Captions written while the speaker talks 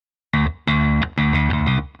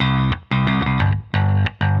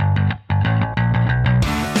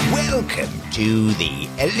welcome to the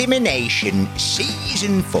Elimination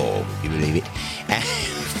Season 4, would you believe it?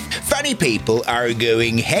 Funny people are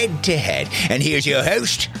going head to head, and here's your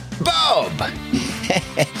host, Bob.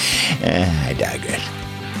 I digress.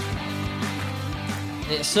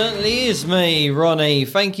 It certainly is me, Ronnie.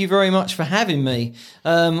 Thank you very much for having me.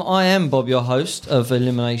 I am Bob, your host of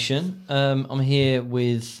Elimination. I'm here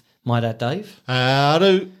with my dad, Dave.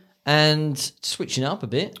 Hello. And switching it up a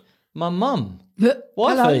bit, my mum, Hello.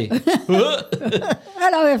 Wifey. Hello,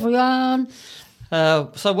 everyone.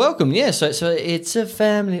 So welcome, yeah. So it's a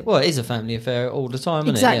family. Well, it is a family affair all the time,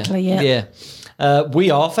 isn't Exactly, it? yeah. Yeah. We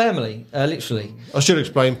are family, literally. I should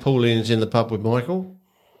explain Pauline's in the pub with Michael.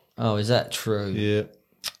 Oh, is that true? Yeah.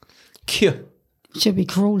 Cute. She'll be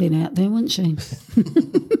crawling out there, won't she?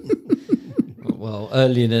 Well,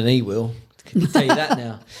 earlier than he will. Can tell you that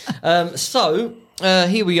now. So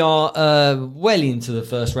here we are, well into the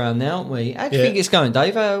first round now, aren't we? How do you think it's going,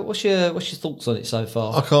 Dave? What's your thoughts on it so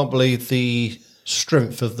far? I can't believe the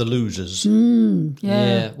strength of the losers.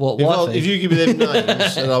 Yeah. What? If you give me them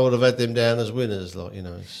names, then I would have had them down as winners, like, you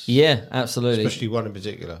know. Yeah, absolutely. Especially one in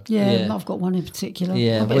particular. Yeah, I've got one in particular.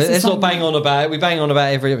 Yeah, I bet well, it's the let's not same bang one. on about it. We bang on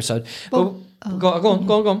about it every episode. Well, Go on.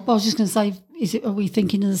 Well, I was just going to say, are we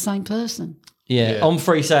thinking of the same person? Yeah, Yeah. on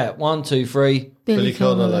free set. 1, 2, 3. Billy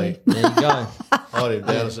Connolly. There you go. I had him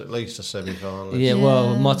down as at least a semi-final. Yeah,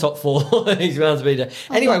 well, my top 4, he's bound to be there.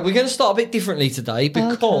 Anyway, we're going to start a bit differently today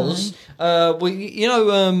because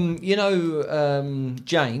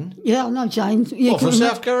Jane. Yeah, I know Jane. Yeah, What, from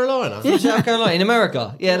South Carolina? From South Carolina, in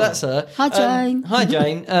America. Yeah, that's her. Hi, Jane. Hi,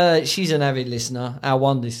 Jane. She's an avid listener, our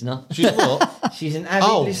one listener. She's what? She's an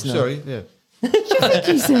avid listener. sorry, yeah. I think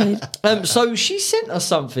he said. So she sent us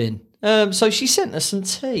something. So she sent us some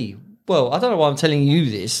tea. Well, I don't know why I'm telling you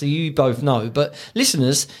this, so you both know. But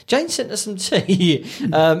listeners, Jane sent us some tea.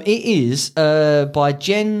 It is by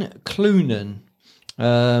Jen Clunan,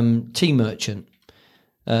 tea merchant,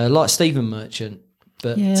 like Stephen Merchant,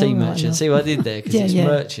 but Yeah, tea all right, merchant. love. See what I did there? Because it's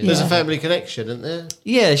merchant. There's a family connection, isn't there?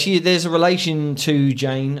 Yeah, there's a relation to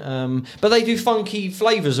Jane, but they do funky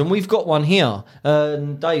flavours, and we've got one here.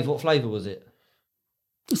 Dave, what flavour was it?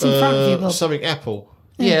 It's in front of you, Bob. Something apple.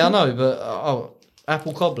 Yeah, I know, but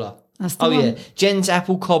apple cobbler. That's the Oh one. yeah, Jen's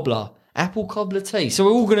apple cobbler tea. So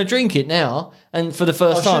we're all going to drink it now, and for the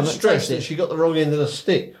first I time, should stress taste that it. she got the wrong end of the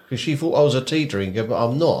stick because she thought I was a tea drinker, but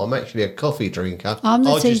I'm not. I'm actually a coffee drinker. I'm the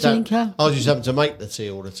I tea just ha- drinker. I just happen to make the tea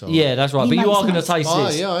all the time. Yeah, that's right. He But you makes are going to us. taste Oh,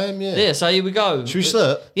 this. yeah, I am, yeah. Yeah. So here we go. Should we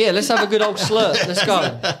slurp? Yeah, let's have a good old slurp. Let's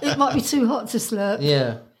go. It might be too hot to slurp.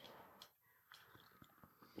 Yeah.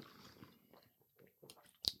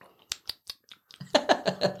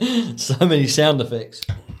 So many sound effects.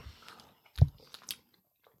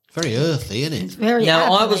 Very earthy, isn't It's it? very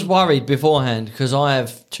Now, I apple-y. was worried beforehand because I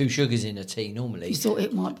have 2 sugars in a tea normally. You thought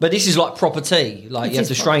it might. But this is like proper tea. Like It you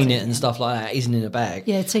have is to proper strain tea, it and stuff like that. It isn't in a bag.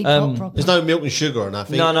 Yeah, teapot proper. There's no milk and sugar or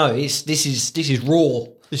nothing. No. This is raw.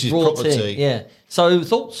 This is raw proper tea. Yeah. So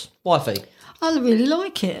thoughts, wifey? I really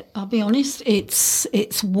like it. I'll be honest. It's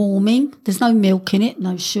warming. There's no milk in it,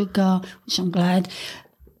 no sugar, which I'm glad.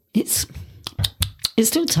 It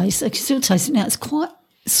still tastes. I can still taste it now. It's quite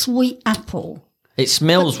sweet apple. It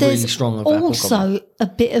smells But really there's strong of apple cobbler. also a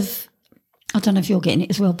bit of, I don't know if you're getting it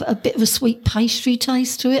as well, but a bit of a sweet pastry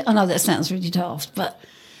taste to it. I know that sounds really daft, but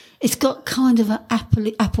it's got kind of an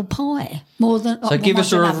apple pie more than. So give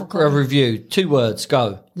us a review. 2 words.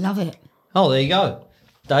 Go. Love it. Oh, there you go.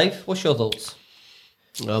 Dave, what's your thoughts?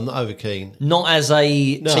 I'm not over keen. Not as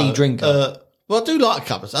a tea drinker. Well, I do like a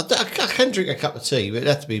cup of tea. I can drink a cup of tea, but it'd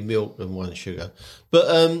have to be milk and 1 sugar. But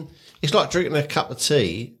it's like drinking a cup of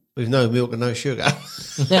tea with no milk and no sugar.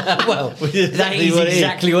 Well, that is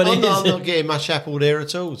exactly what it is. I'm not getting much apple there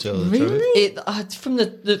at all, to tell the truth. It from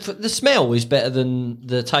the smell is better than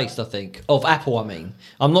the taste. I think of apple. I mean,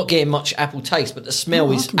 I'm not getting much apple taste, but the smell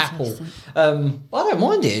Oh, I is can apple. taste I don't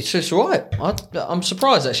mind it. It's just all right. I'm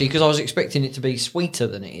surprised actually because I was expecting it to be sweeter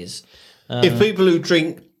than it is. If people who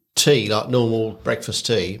drink tea, like normal breakfast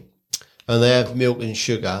tea, and they have milk and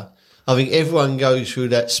sugar, I think everyone goes through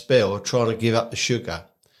that spell of trying to give up the sugar.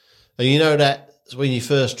 And you know that when you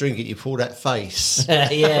first drink it, you pull that face.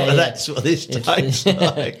 Yeah. That's what this tastes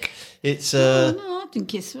like. It's No, I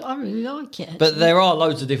think I really like it. But there are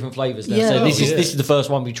loads of different flavours now. Yeah. So this Oh, is the first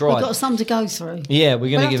one we we've tried. got some to go through. Yeah, we're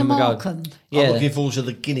going to We'll give have them a to go. mark 'em. Yeah. I'm looking forward to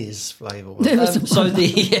the Guinness flavour one.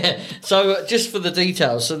 So just for the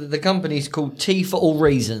details, so the company's called Tea for All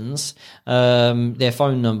Reasons. Their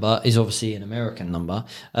phone number is obviously an American number,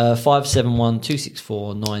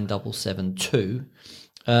 571-264-9772.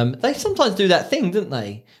 They sometimes do that thing, don't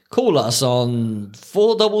they? Call us on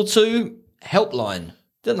 422 helpline,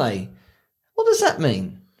 don't they? What does that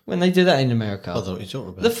mean? when they do that in America. I don't know what you're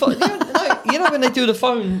talking about. You know when they do the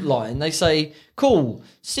phone line, they say call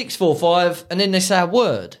 645, and then they say a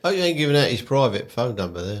word. Oh, you ain't giving out his private phone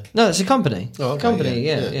number there. No, it's a company. Oh, okay, company,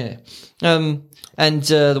 yeah. And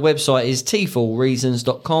the website is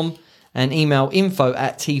tforallreasons.com and email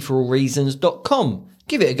info@tforallreasons.com.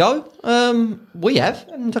 Give it a go. We have,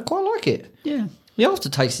 and I quite like it. Yeah. The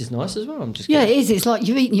aftertaste is nice as well. I'm just Yeah, kidding. it is. It's like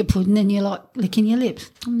you're eating your pudding and you're like licking your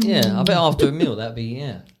lips. Yeah, I bet after a meal that'd be,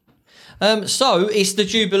 yeah. So it's the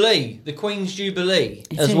Jubilee, the Queen's Jubilee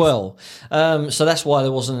It as is. well. So that's why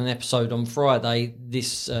there wasn't an episode on Friday.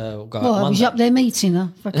 This will go Well, up I was Monday. up there meeting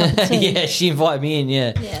her for a cup of tea. Yeah, she invited me in,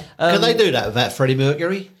 yeah. Yeah. Can they do that without Freddie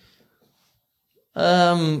Mercury?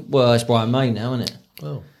 Well, it's Brian May now, isn't it?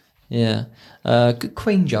 Oh. Yeah. Good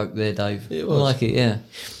Queen joke there, Dave. It I was. like it, yeah.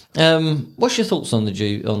 What's your thoughts on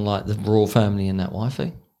the royal family and that,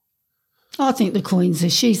 wifey? I think the Queen's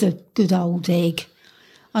she's a good old egg.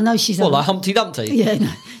 I know she's Well, had, like Humpty Dumpty. yeah, no,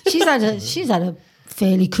 she's had a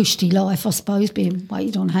fairly cushy life, I suppose, being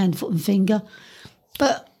waited on hand, foot, and finger.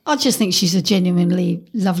 But I just think she's a genuinely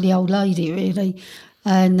lovely old lady, really,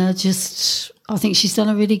 and I think she's done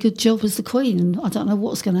a really good job as the Queen. And I don't know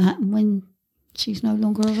what's going to happen when she's no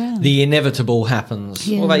longer around. The inevitable happens.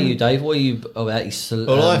 Yeah. What about you, Dave? What are you about his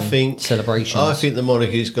Well, I think celebrations? I think the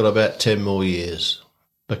monarchy's got about 10 more years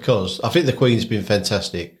because I think the Queen's been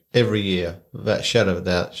fantastic every year, without a shadow of a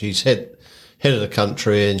doubt. She's head of the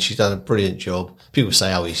country and she's done a brilliant job. People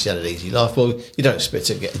say, "Oh, she's had an easy life." Well, you don't expect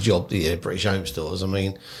her to get a job at British Home Stores. I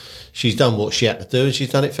mean, she's done what she had to do and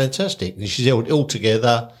she's done it fantastic. And she's held it all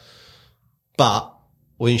together. But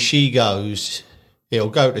when she goes, it'll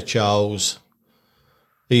go to Charles.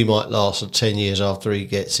 He might last 10 years after he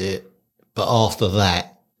gets it. But after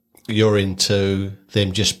that, you're into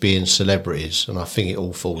them just being celebrities. And I think it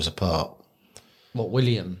all falls apart. What,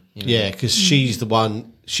 William? You know? Yeah, because she's the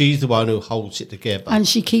one who holds it together. And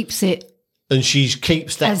she keeps it And she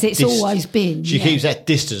keeps that as it's always been. She yeah. keeps that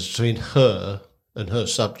distance between her and her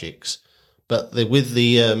subjects. But with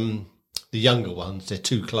the younger ones, they're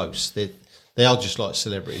too close. They are just like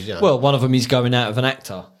celebrities. You know? Well, one of them is going out of an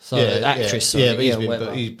actor. So actress. sorry, Yeah, but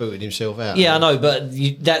whatever. he's booted himself out. Yeah, I know, but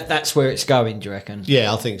that's where it's going, do you reckon?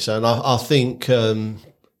 Yeah, I think so. And I think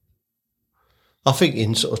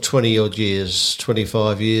in sort of 20 odd years,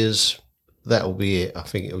 25 years, that'll be it. I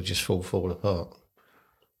think it'll just fall apart.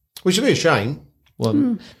 Which would be a shame.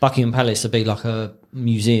 Well, Buckingham Palace would be like a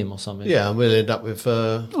museum or something. Yeah, and we'll end up with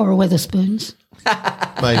Or a Weatherspoons.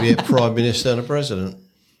 maybe a prime minister and a president.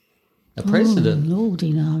 A president.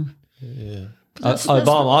 Lordy, no.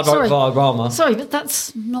 Obama. I vote for Obama. Sorry, but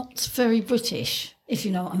that's not very British, if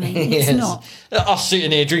you know what I mean. It's Yes. not. Us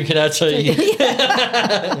sitting here drinking our tea.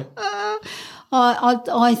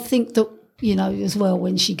 I think that, as well,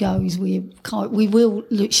 when she goes, we will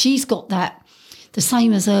look. She's got that, the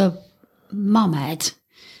same as her mum had,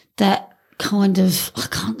 that kind of,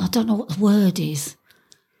 I don't know what the word is.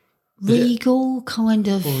 Regal kind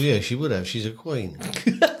of. Well, yeah, she would have. She's a queen.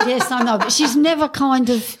 Yes, I know, but she's never kind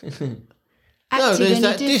of acted No, there's any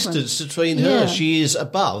that different. distance between her. Yeah. She is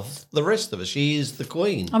above the rest of us. She is the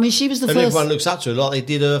queen. I mean, she was the and first. everyone looks up to her like they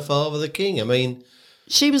did her father, the king. I mean,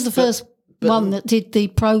 She was the first one that did the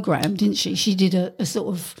programme, didn't she? She did a sort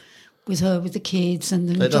of with the kids and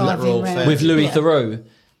then They've done that driving royal around. family. With Louis Yeah. Theroux.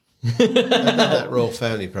 that royal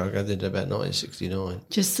family program did about 1969.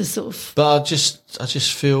 Just the sort of, But I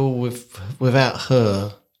just feel without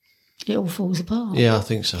her, it all falls apart. yeah, I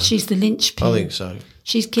think so. She's the linchpin. I think so.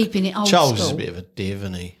 She's keeping it old Charles school. is a bit of a div,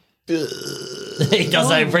 isn't he? He does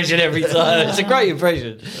that impression every time. It's a great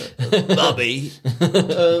impression. Bubby.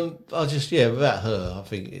 Without her, I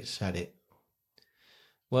think it's had it.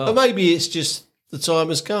 But Well, maybe it's just the time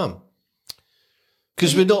has come.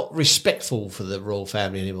 Because we're not respectful for the royal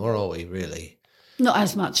family anymore, are we, really? Not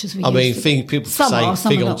as much as we I used mean, to. people Some are, say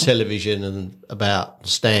some thing are on not. television and about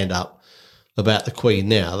stand-up about the Queen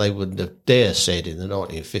now, they wouldn't have dare said in the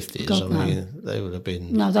 1950s. God, I no. mean, they would have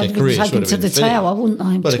been... No, their they'd be careers taken would have to been the finished. tower, wouldn't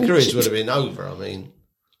they? But the careers Tortured. would have been over. I mean,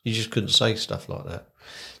 you just couldn't say stuff like that.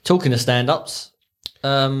 talking of stand-ups,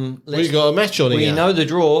 We've got a match on we here. know the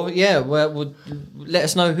draw. Yeah, let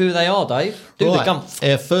us know who they are, Dave. Do the Right.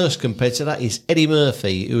 gumph. Our first competitor is Eddie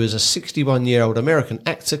Murphy, who is a 61-year-old American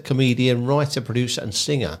actor, comedian, writer, producer and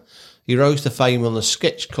singer. He rose to fame on the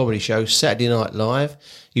sketch comedy show Saturday Night Live.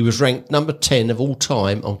 He was ranked number 10 of all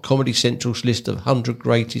time on Comedy Central's list of 100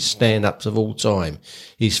 greatest stand-ups of all time.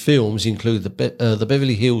 His films include the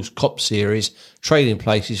Beverly Hills Cop series, Trading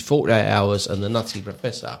Places, 48 Hours and The Nutty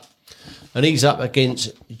Professor. And he's up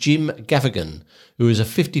against Jim Gaffigan, who is a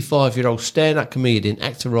 55-year-old stand-up comedian,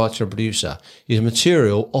 actor, writer and producer. His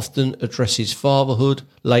material often addresses fatherhood,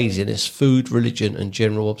 laziness, food, religion and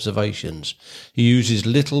general observations. He uses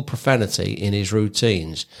little profanity in his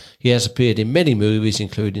routines. He has appeared in many movies,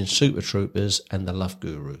 including Super Troopers and The Love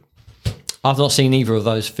Guru. I've not seen either of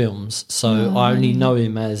those films, so I only know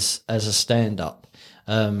him as a stand-up.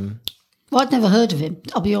 Well, I'd never heard of him.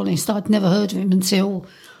 I'll be honest, I'd never heard of him until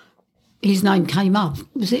his name came up.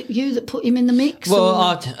 Was it you that put him in the mix?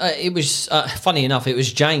 Well, it was funny enough. It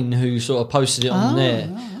was Jane who sort of posted it on there,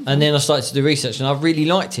 and then I started to do research, and I really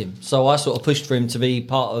liked him, so I sort of pushed for him to be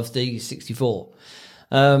part of the 64.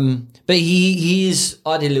 But he is.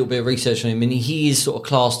 I did a little bit of research on him, and he is sort of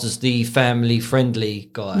classed as the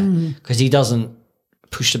family-friendly guy because he doesn't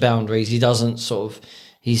push the boundaries. He doesn't sort of.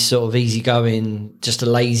 He's sort of easygoing, just a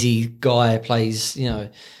lazy guy. Plays, you know.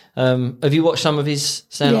 Have you watched some of his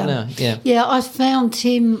stand-up now? Yeah. I found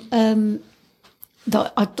him.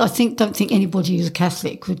 That I don't think anybody who's a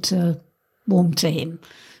Catholic would warm to him.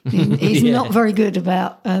 He's not very good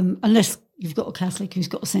about unless you've got a Catholic who's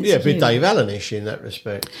got a sense. Yeah, of a bit humour. Dave Allen-ish in that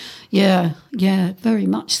respect. Yeah, very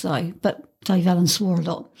much so. But Dave Allen swore a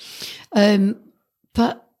lot.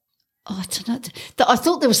 But I don't know. I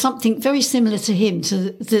thought there was something very similar to him.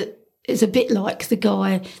 It's a bit like the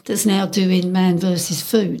guy that's now doing Man vs.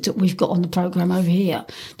 Food that we've got on the programme over here,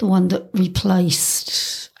 the one that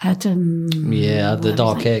replaced Adam. Yeah, the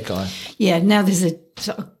dark-haired guy. Yeah, now there's a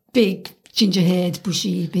sort of big ginger-haired,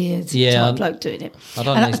 bushy beard type bloke doing it. I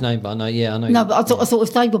don't know his name, but I know. Yeah, I know. No, but I thought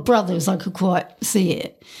if they were brothers, I could quite see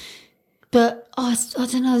it. But I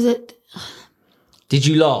don't know that. Did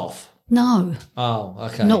you laugh? No, Oh,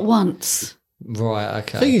 okay. not once. Right,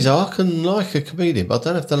 okay. The thing is, I can like a comedian, but I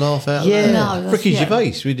don't have to laugh out Yeah. loud. No, that's- Ricky yeah.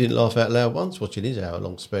 Gervais, we didn't laugh out loud once watching his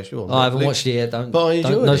hour-long special. On I haven't Netflix. watched it yet. But I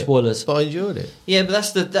enjoyed no it. spoilers. But I enjoyed it. Yeah, but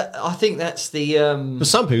I think that's the. For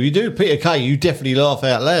some people, you do. Peter Kay, you definitely laugh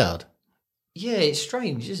out loud. Yeah, it's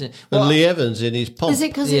strange, isn't it? And Lee Evans in his pomp. Is it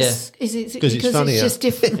because Yeah. it's Because it's funnier. just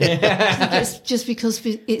different? It's just because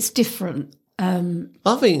it's different.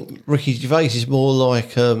 I think Ricky Gervais is more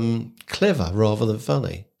like clever rather than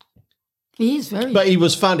funny. He is very. But he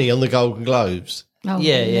was funny on the Golden Globes. Oh,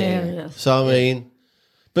 Yeah. hilarious. So, I mean...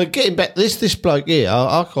 But getting back, this bloke here,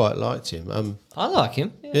 I quite liked him. I like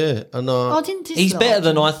him. Yeah, and I didn't dislike He's better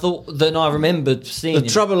than him. I thought. Than I remembered seeing the him.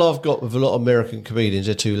 trouble I've got with a lot of American comedians,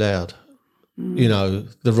 they're too loud. You know,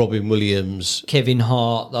 the Robin Williams, Kevin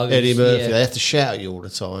Hart, those, Eddie Murphy, yeah. they have to shout at you all the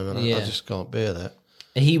time, and I Yeah. just can't bear that.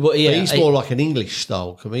 Yeah, But he's more like an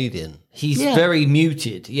English-style comedian. He's Yeah. very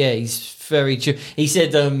muted. Yeah, he's very. He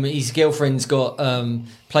said his girlfriend's got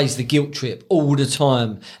plays the guilt trip all the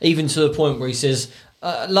time, even to the point where he says,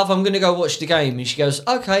 "Love, I'm going to go watch the game," and she goes,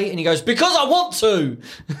 "Okay," and he goes, "Because I want to."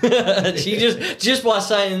 And she just by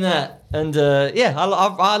saying that, and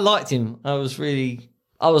I liked him.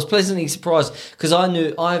 I was pleasantly surprised because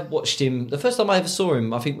I watched him. The first time I ever saw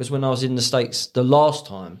him, I think, was when I was in the States the last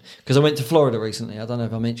time because I went to Florida recently. I don't know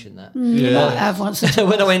if I mentioned that. You might have once.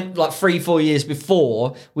 When I went like 3-4 years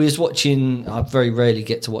before, we was watching. I very rarely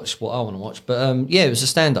get to watch what I want to watch, but it was a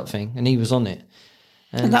stand-up thing, and he was on it.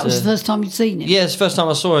 And that was the first time you'd seen him. Yeah, it's the first time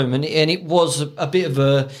I saw him, and it was a bit of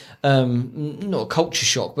a not a culture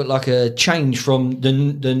shock, but like a change from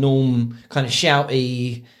the norm, kind of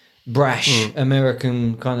shouty, brash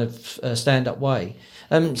American kind of stand-up way.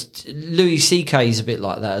 Louis C.K. is a bit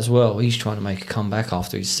like that as well. He's trying to make a comeback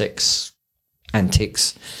after his sex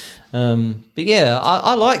antics. But yeah,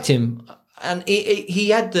 I liked him, and he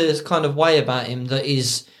had this kind of way about him that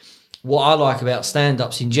is what I like about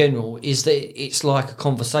stand-ups in general, is that it's like a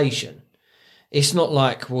conversation. It's not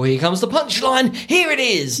like, well, here comes the punchline, here it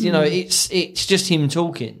is. You know, it's just him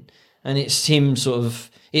talking, and it's him sort of.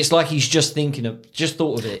 It's like he's just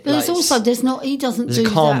thought of it. But like there's also he doesn't there's do a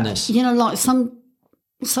calmness. that. You know, like some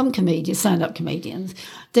comedians, stand-up comedians,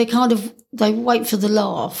 they wait for the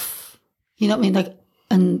laugh. You know what I mean?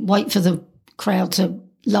 And wait for the crowd to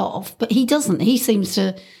laugh. But he doesn't. He seems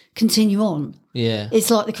to continue on. Yeah. It's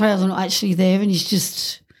like the crowd are not actually there, and he's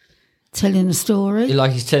just telling a story.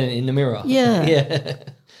 Like he's telling it in the mirror. Yeah. Yeah.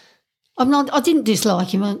 I didn't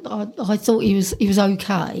dislike him. I thought he was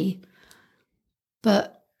okay,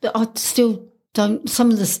 but I still don't. Some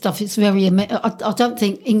of the stuff is very. I don't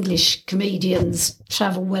think English comedians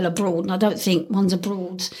travel well abroad, and I don't think ones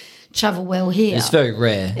abroad travel well here. It's very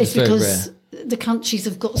rare. It's very because rare. the countries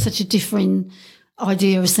have got such a different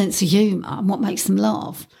idea of sense of humour and what makes them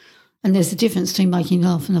laugh. And there's a difference between making you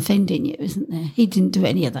laugh and offending you, isn't there? He didn't do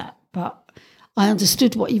any of that, but I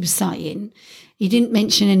understood what he was saying. He didn't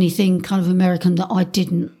mention anything kind of American that I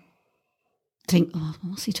didn't think, oh,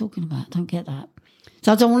 what's he talking about? I don't get that.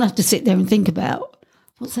 So I don't want to have to sit there and think about,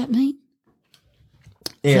 what's that mean?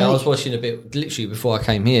 Yeah, So- I was watching a bit literally before I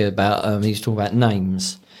came here about he was talking about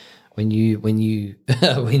names when you when you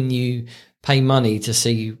pay money to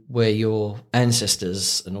see where your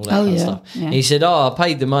ancestors and all that kind of stuff. Yeah. He said, "Oh, I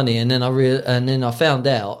paid the money, and then I found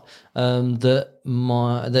out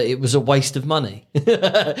that it was a waste of money."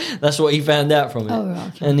 That's what he found out from it. Oh, right,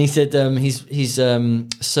 okay. And he said his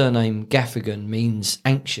surname Gaffigan means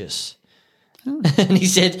anxious. And he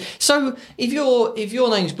said, so if your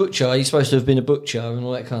name's Butcher, you're supposed to have been a butcher and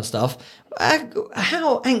all that kind of stuff.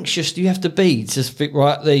 How anxious do you have to be to think,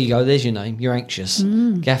 right, there you go, there's your name, you're anxious,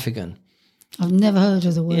 Gaffigan. I've never heard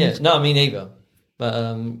of the word. Yeah, no, me neither.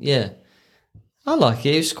 But yeah, I like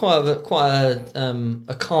it. It's quite a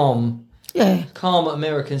calm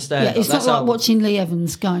American Yeah, stand-up. it's That's not like how- watching Lee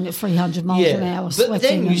Evans going at 300 miles an hour but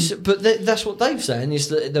sweating. then that's what Dave's saying is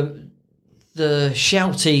that the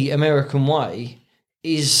shouty American way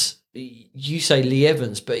is, you say Lee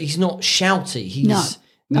Evans, but he's not shouty. He's No.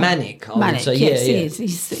 manic. I Manic, would say. yes, he yeah. is.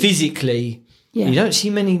 He's- Physically, Yeah. you don't see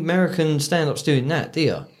many American stand-ups doing that, do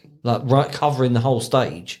you? Like right, covering the whole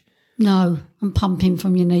stage. No, and pumping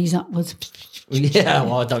from your knees upwards. Yeah,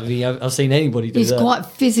 well, I don't think I've seen anybody do He's that. quite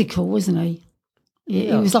physical, isn't he?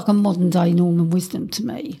 He was like a modern day Norman Wisdom to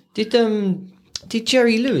me. Did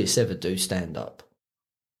Jerry Lewis ever do stand-up?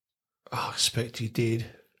 I expect he did.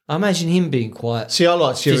 I imagine him being quite. See, I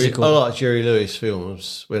like Physical. Jerry Lewis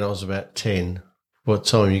films when I was about 10. By the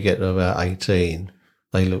time you get to about 18,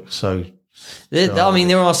 they look so... I mean,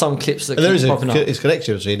 there are some clips that And there keep is popping up. it's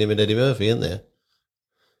connection between him and Eddie Murphy, isn't there?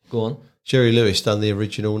 Go on. Jerry Lewis done the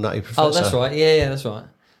original Nutty Professor. Oh, that's right. Yeah, that's right.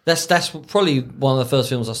 That's probably one of the first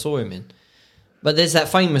films I saw him in. But there's that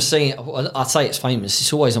famous scene. I'd say it's famous.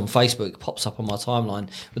 It's always on Facebook. It pops up on my timeline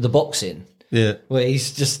with the boxing, Yeah. where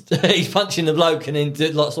he's he's punching the bloke and then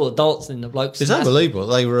sort of dancing the bloke. It's unbelievable.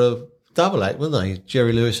 They were a double act, weren't they?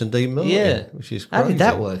 Jerry Lewis and Dean Martin. Yeah. Which is How crazy. did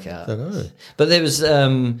that work out? I don't know. But there was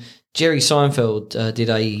Jerry Seinfeld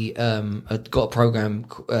did got a program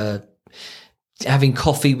having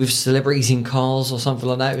coffee with celebrities in cars or something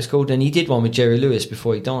like that. It was called, and he did one with Jerry Lewis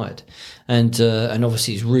before he died, and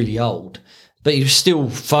obviously he's really old, but he was still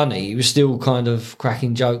funny. He was still kind of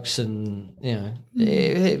cracking jokes, and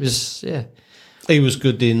it was He was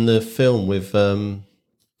good in the film with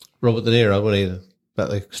Robert De Niro, wasn't he? About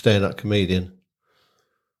the stand-up comedian.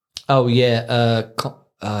 Oh yeah,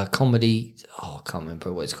 comedy. Oh, I can't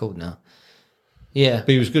remember what it's called now. Yeah, But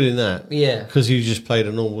he was good in that. yeah, Because he just played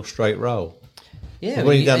a normal straight role. yeah.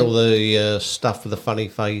 When he done and- all the stuff with the funny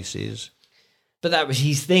faces. But that was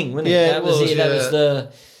his thing, wasn't it? Yeah, that it was was, it. That yeah. was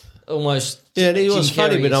the almost. Yeah, and it was Jim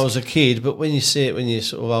funny when I Carrey's. was a kid, but when you see it when you're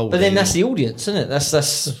sort of older... But then that's the audience, isn't it?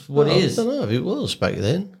 That's what it is. I don't know if it was back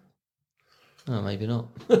then. Oh, maybe not.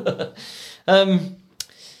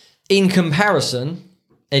 In comparison,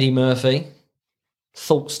 Eddie Murphy,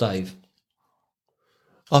 thoughts, Dave.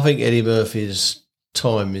 I think Eddie Murphy's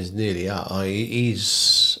time is nearly up.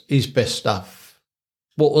 His best stuff.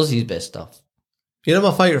 What was his best stuff? You know,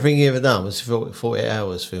 my favourite thing he ever done was 48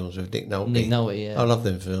 Hours films with Nick Nolte. Nick Nolte, yeah. I love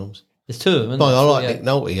them films. There's two of them. But I like yeah. Nick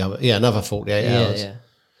Nolte. Yeah, another 48 Yeah, Hours. yeah.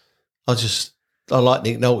 I like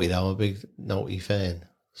Nick Nolte though. I'm a big Nolte fan.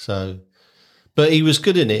 So, but he was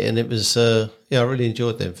good in it, and it was I really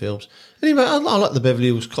enjoyed them films. Anyway, I like the Beverly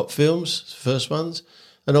Hills Cop films, the first ones,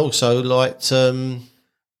 and also liked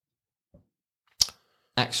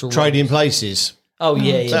Axl Trading Rose. Places. Oh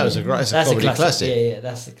yeah, yeah. That was yeah. a great- that's a comedy classic. Yeah,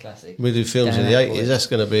 that's a classic. We do films Dan in the Aykroyd. 80s. That's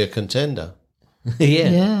going to be a contender. yeah,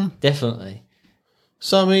 Yeah. definitely.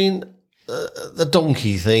 So I mean, the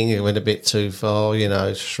donkey thing it went a bit too far. You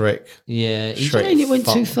know, Shrek. Yeah, he- Shrek. I mean, it went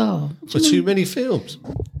too Fuck. far. For too many films.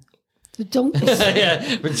 The donkey,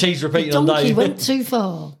 yeah. But she's repeating on donkey Dave. went too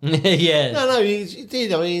far. yeah. No, he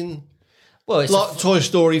did. I mean, Well, it's like Toy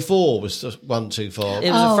Story 4 was just one too far.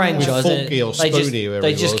 it was a Oh, franchise. yeah. and Funky or they just, Spoony, whoever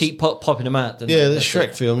they he just was. keep popping them out. don't Yeah, they? the That's Shrek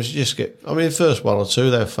it. films, you just get... I mean, the first one or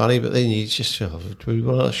two, they're funny, but then you just... we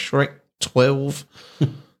got a Shrek 12.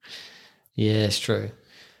 Yeah, it's true.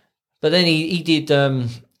 But then he did.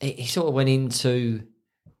 He sort of went into.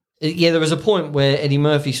 Yeah, there was a point where Eddie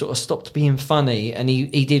Murphy sort of stopped being funny, and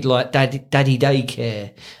he did like Daddy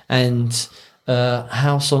Daycare and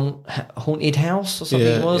Haunted House or something.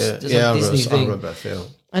 It was There's a I Disney remember, I thing, remember that film.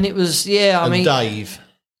 and it was I And mean, Dave.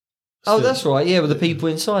 oh, that's right. Yeah, with the people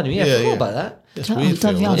inside him. Yeah, I Yeah, forgot yeah. about that. It's I a weird don't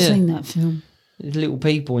film. think I've Yeah. seen that film. The little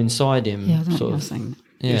people inside him. Yeah, I don't sort think I've of, seen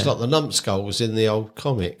that. yeah. It's like the numbskulls in the old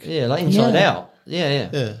comic. Yeah, like Inside Yeah. Out. Yeah.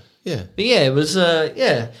 Yeah, yeah. But yeah, it was but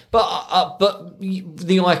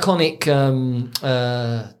the iconic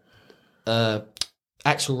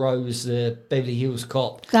Axl Rose, the Beverly Hills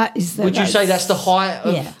Cop. That is the. Would you say that's the height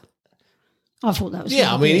of? Yeah. I thought that was.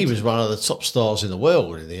 Yeah, I really mean, he good. was one of the top stars in the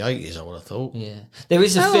world in the 80s, I would have thought. Yeah. There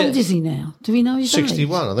is a How film. old is he now? Do we know his age?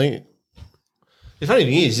 61, I think. The funny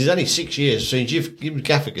thing is, there's only 6 years between Jim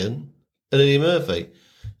Gaffigan and Eddie Murphy.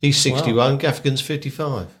 He's 61, Gaffigan's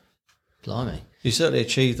 55. Blimey. He certainly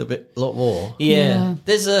achieved a lot more. Yeah.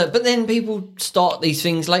 But then people start these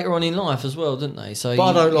things later on in life as well, don't they? So But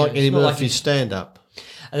I don't like it's Eddie not Murphy's stand-up.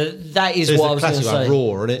 that is There's what I the was going to classic say.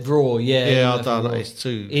 one, Raw, isn't it? Raw, yeah. Yeah, I Eddie don't know. Murphy It's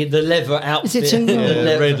too... Raw. The leather outfit. Is it too the long? Yeah,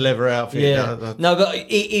 leather- red leather outfit. Yeah, No, no, but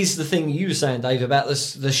it is the thing you were saying, Dave, about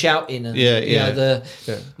the shouting and Yeah, you yeah. know,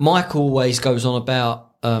 Michael always goes on about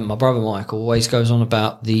my brother Michael always goes on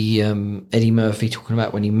about the Eddie Murphy talking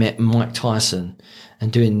about when he met Mike Tyson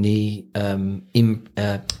and doing the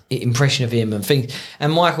impression of him and things.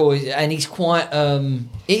 And Michael, and he's quite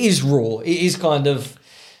it is raw. It is kind of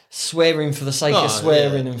swearing for the sake of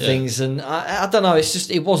swearing and things. And I don't know. It's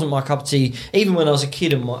just it wasn't my cup of tea. Even when I was a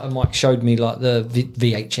kid, and Mike showed me like the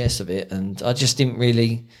VHS of it, and I just didn't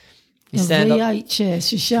really stand up.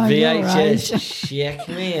 VHS, you're showing your age. VHS, check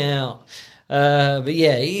me out. But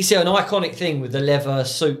yeah, it's an iconic thing with the leather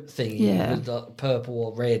suit thing, Yeah. with the purple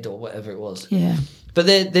or red or whatever it was. Yeah. But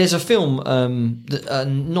there's a film, a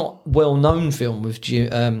not well known film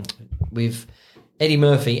with Eddie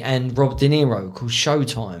Murphy and Robert De Niro called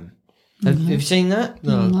Showtime. Have you seen that?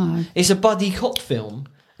 No. It's a buddy cop film,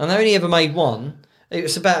 and they only ever made one. It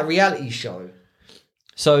was about a reality show.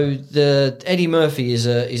 So the Eddie Murphy is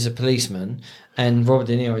a policeman, and Robert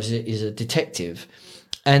De Niro is a detective,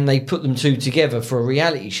 and they put them two together for a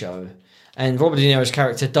reality show. And Robert De Niro's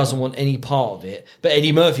character doesn't want any part of it, but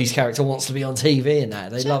Eddie Murphy's character wants to be on TV and that.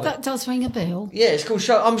 They love That it. does ring a bell. Yeah, it's called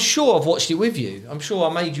Show. I'm sure I've watched it with you. I'm sure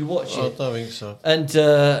I made you watch I it. don't think so.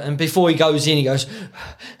 And before he goes in, he goes,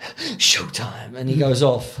 Showtime, and he goes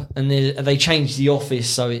off. And they change the office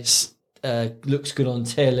so it's looks good on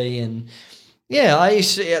telly. And yeah,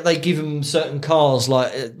 they give him certain cars.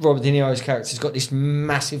 Like Robert De Niro's character's got this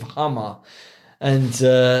massive Hummer, and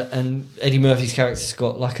Eddie Murphy's character's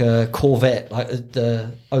got like a Corvette, like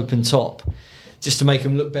the open top, just to make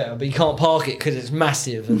him look better. But you can't park it because it's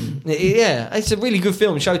massive. And yeah, it's a really good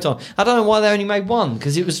film, Showtime. I don't know why they only made one,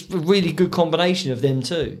 because it was a really good combination of them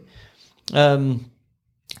two.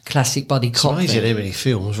 Classic buddy It's cop amazing film. how many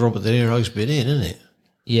films Robert De Niro's been in, isn't it?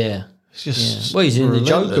 Yeah. It's just Well, he's in The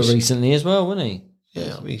Joker relentless. recently as well, wasn't he?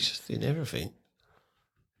 Yeah, I mean, he's just in everything.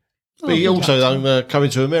 Oh, But he good also actor. done Coming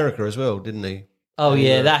to America as well, didn't he? Oh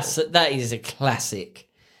yeah, that is a classic.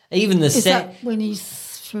 Even the Is set. that when he's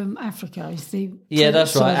from Africa? Is the Yeah,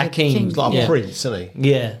 that's right, the Akeem. king? He's like Yeah. a prince, isn't he?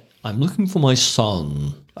 Yeah, I'm looking for my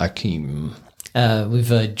son, Akeem.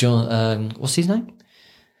 With John. What's his name?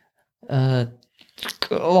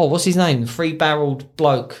 What's his name? Three-barreled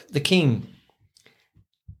bloke, the king.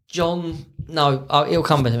 John. No, it'll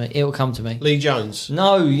come to me. It'll come to me. Lee Jones.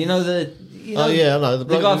 No, you know the. Oh yeah, I know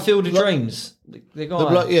The guy Field of who- Dreams. The guy.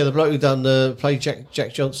 the bloke who done played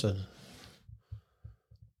Jack Johnson.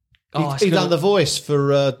 Oh, it's He gonna- done the voice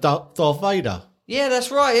for Darth Vader. Yeah,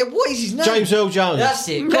 that's right. What is his name? James Earl Jones. That's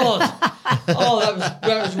it. God. Oh,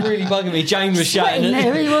 that was really bugging me. Jane was shouting.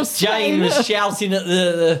 Sweating there, he was Jane sweating. was shouting at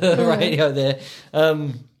the radio there.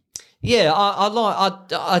 Yeah,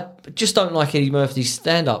 I just don't like Eddie Murphy's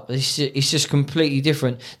stand up. It's just completely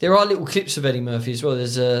different. There are little clips of Eddie Murphy as well.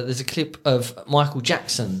 There's a clip of Michael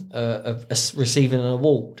Jackson receiving an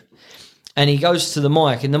award, and he goes to the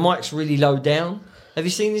mic, and the mic's really low down. Have you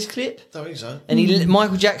seen this clip? I think so. And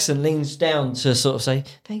Michael Jackson leans down to sort of say,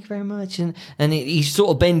 thank you very much. And he's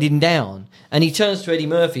sort of bending down. And he turns to Eddie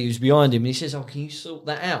Murphy, who's behind him, and he says, oh, can you sort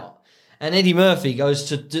that out? And Eddie Murphy goes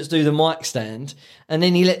to do the mic stand, and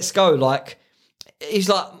then he lets go like, he's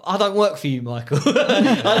like, I don't work for you, Michael.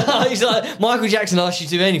 He's like, Michael Jackson asks you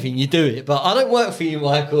to do anything, you do it. But I don't work for you,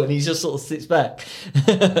 Michael. And he just sort of sits back.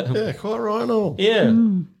 Yeah, quite right and all. Yeah.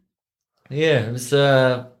 Yeah, it was...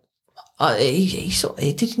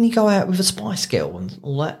 didn't he go out with a Spice Girl and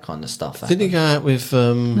all that kind of stuff? Didn't he go out with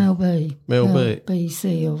Mel B. Mel B.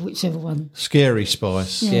 BC or whichever one. Scary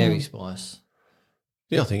Spice? Scary Spice.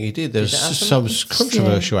 Yeah, I think he did. There was Did it have some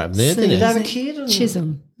controversial happened there, didn't Did it? they have a kid? Or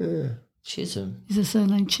Chisholm. Chisholm. Is her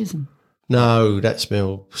surname Chisholm? No, that's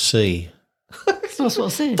Mel C. That's what I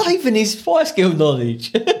said. Dave and his Spice Girl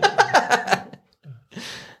knowledge.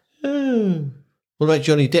 What about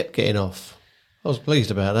Johnny Depp getting off? I was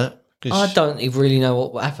pleased about that. 'Cause I don't even really know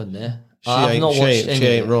what happened there. She I've ain't, not she watched ain't, any she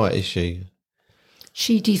of ain't it. right, is she?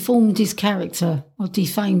 she deformed his character, or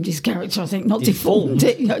defamed his character, I think, not deformed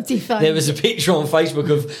it, defamed. There was a picture on Facebook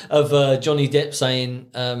of Johnny Depp saying,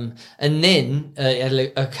 and then it had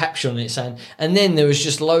a caption on it saying, and then there was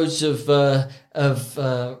just loads of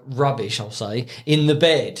rubbish, I'll say, in the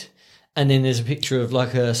bed. And then there's a picture of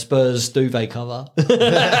like a Spurs duvet cover.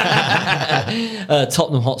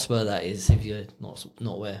 Tottenham Hotspur, that is, if you're not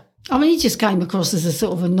aware. I mean, he just came across as a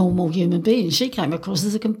sort of a normal human being. She came across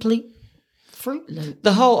as a complete Fruit Loop.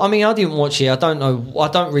 I didn't watch it. I don't know. I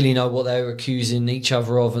don't really know what they were accusing each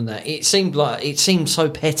other of, and that it seemed so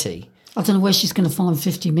petty. I don't know where she's going to find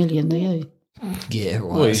 50 million, do you? Yeah, right.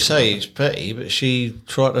 Well, you say it's petty, but she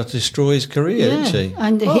tried to destroy his career, didn't she?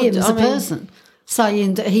 And him as a person,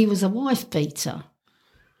 saying that he was a wife beater,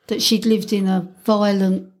 that she'd lived in a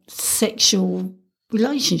violent sexual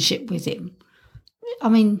relationship with him. I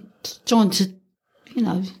mean, trying to,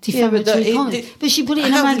 defamatory comment. But she put it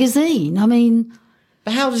in a magazine. I mean...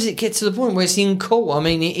 But how does it get to the point where it's in court? I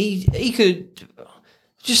mean, he could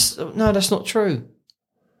just... No, that's not true.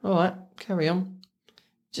 All right, carry on.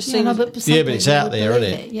 Just seems, but it's out there, isn't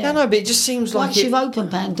it? Yeah. No, but it just seems like... Once you've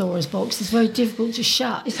opened Pandora's box, it's very difficult to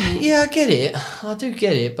shut, isn't it? Yeah, I get it. I do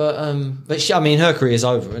get it, but her career's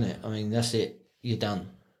over, isn't it? I mean, that's it. You're done.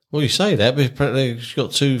 Well, you say that, but apparently she's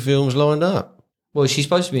got 2 films lined up. Well, she's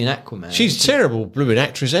supposed to be in Aquaman. She's a terrible blooming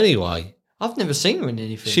actress anyway. I've never seen her in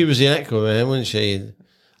anything. She was in Aquaman, wasn't she?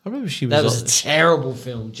 I remember she was... That was a terrible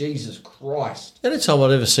film. Jesus Christ. The only time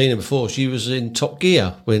I'd ever seen her before, she was in Top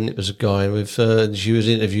Gear when it was a guy with... she was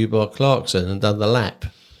interviewed by Clarkson and done the lap.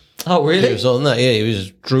 Oh, really? He was on that, yeah. He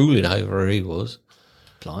was drooling over her, he was.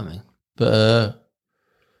 Blimey. But,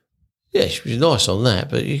 yeah, she was nice on that,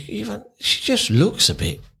 but she just looks a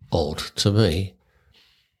bit odd to me.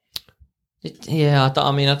 I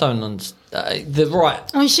don't understand. I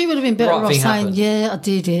mean, she would have been better right off thing saying, happened. yeah, I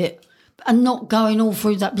did it, and not going all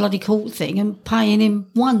through that bloody court thing and paying him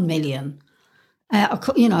 1 million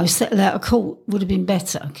settle out of court would have been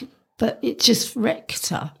better. But it just wrecked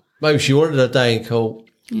her. Maybe she wanted a day in court.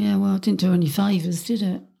 Yeah, well, it didn't do her any favours, did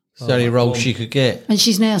it? It's the only role she could get. And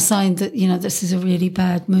she's now saying that, this is a really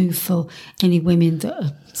bad move for any women that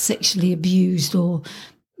are sexually abused or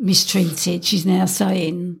mistreated. She's now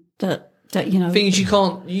saying that things you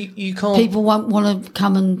can't. People won't want to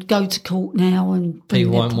come and go to court now, and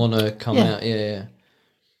people won't want to come out. Yeah.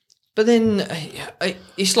 But then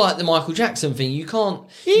it's like the Michael Jackson thing. You can't.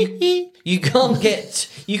 You can't get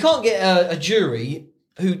a jury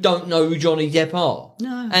who don't know who Johnny Depp are.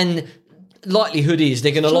 No. And likelihood is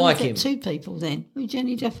they're going to like him. 2 people then who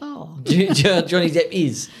Johnny Depp are. Johnny Depp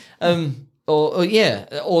is. Or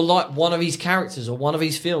like one of his characters or one of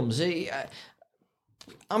his films.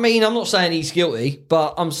 I'm not saying he's guilty,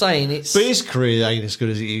 but I'm saying it's... But his career ain't as good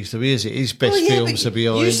as it used to be, is it? His best films are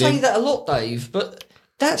behind him. You say that a lot, Dave, but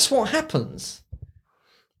that's what happens.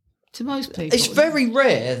 To most people. It's very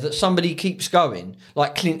rare that somebody keeps going,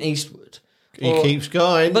 like Clint Eastwood. He keeps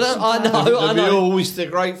going. But I know. Always the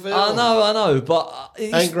great film. I know, but...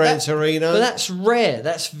 And Gran Torino. But that's rare.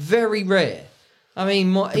 That's very rare. I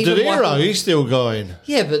mean... De Niro, he's still going.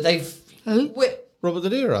 Yeah, but they've... Who? Robert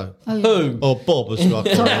De Niro. Oh, yeah. Who? Or Bob, as I call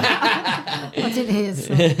him. I didn't hear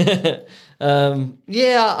so.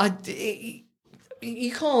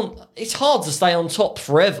 You can't... It's hard to stay on top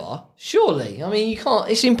forever, surely. I mean, you can't...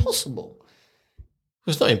 It's impossible.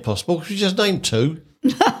 It's not impossible, because we just named 2.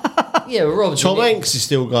 Yeah, but Robert Tom Hanks is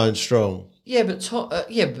still going strong. Yeah, but...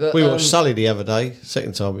 We watched Sully the other day.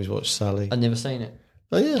 Second time we watched Sully. I've never seen it.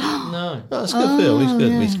 Oh, yeah. No. That's a good film. He's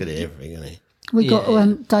good. He's good at everything, isn't he? We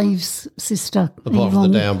got Dave's sister. Apart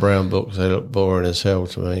from the Dan Brown books, they look boring as hell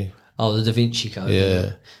to me. Oh, the Da Vinci Code.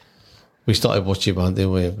 Yeah. We started watching one,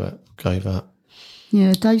 didn't we? But gave up.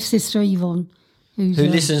 Yeah, Dave's sister Yvonne. Who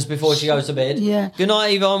listens before she goes to bed. Yeah. Good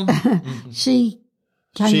night, Yvonne. She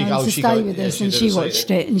came home to stay with us and she watched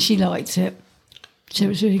it and she liked it. So it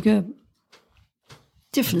was really good.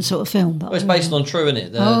 Different sort of film. But it's based on true,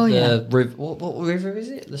 isn't it? What river is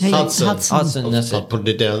it? Hudson. That's I'm it. putting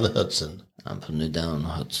it down the Hudson. I'm putting it down the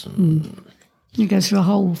Hudson. It goes through a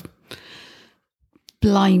whole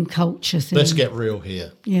blame culture thing. Let's get real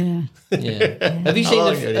here. Yeah. Have you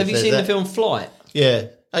seen the film Flight? Yeah,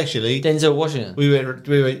 actually, Denzel Washington.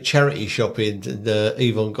 we went charity shopping and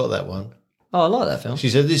Yvonne got that one. Oh, I like that film. She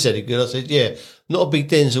said, "This any good?" I said, "Yeah." Not a big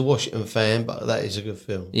Denzel Washington fan, but that is a good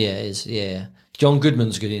film. Yeah, it is. Yeah, John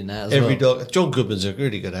Goodman's good in that as well. John Goodman's a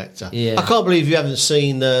really good actor. Yeah. I can't believe you haven't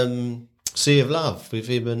seen Sea of Love with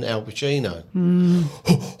him and Al Pacino.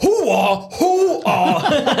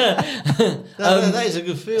 That is a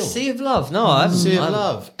good film. Sea of Love. No, I haven't. Sea of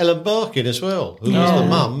Love. Ellen Barkin as well, who was the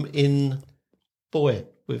mum in Boy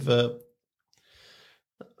with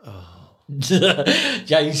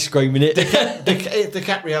James screaming it.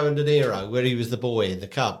 DiCaprio and De Niro, where he was the boy in the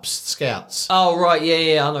Cubs, Scouts. Oh, right,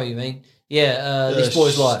 yeah, I know what you mean. Yeah, This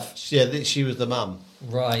Boy's Life. Yeah, she was the mum.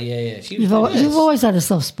 Right, yeah. She was You've always had a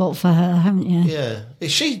soft spot for her, haven't you? Yeah.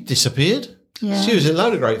 She disappeared. Yeah. She was in a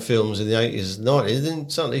load of great films in the 80s and 90s, then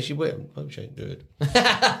suddenly she went, hope she ain't good.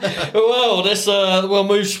 Well, let's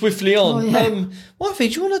move swiftly on. Oh, yeah. Wifey,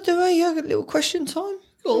 do you want to do a little question time?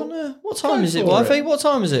 What time is it, for Wifey? it. What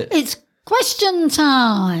time is it? It's question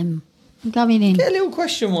time. I'm going in. Get a little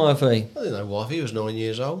question, Wifey. I didn't know wifey was 9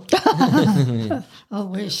 years old. I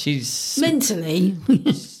wish. She's Mentally.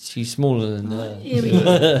 she's smaller than Here we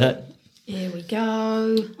go. Here we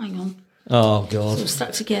go. Hang on. Oh, It's all God.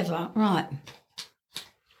 stuck together. Right.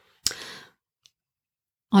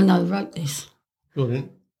 I know, wrote this. Go on, then.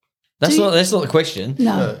 That's not the question.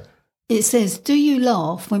 No. It says, do you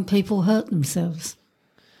laugh when people hurt themselves?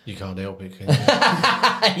 You can't help it, can you?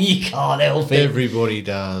 You can't help it. Everybody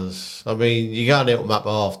does. I mean, you can't help them up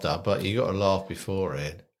after, but you got to laugh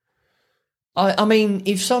beforehand. I mean,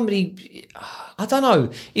 if somebody, I don't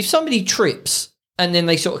know, if somebody trips and then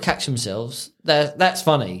they sort of catch themselves, that's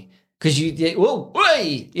funny. Because you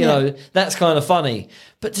know, that's kind of funny.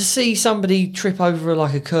 But to see somebody trip over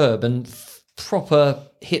like a curb and proper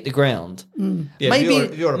hit the ground, Yeah, maybe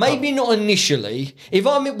if you're a maybe not initially. If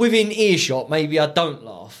I'm within earshot, maybe I don't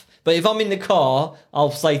laugh. But if I'm in the car,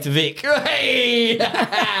 I'll say to Vic, "Hey,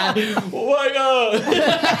 wake up!"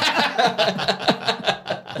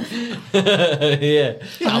 Yeah.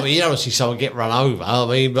 I mean, you don't see someone get run over. I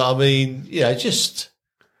mean, just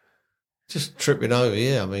tripping over.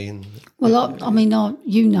 Yeah, I mean, Well,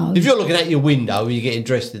 you know. if you're looking out your window and you're getting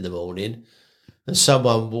dressed in the morning, and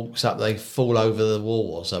someone walks up, they fall over the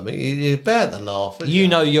wall or something, you're bound to laugh. You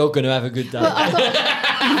know you're going to have a good day.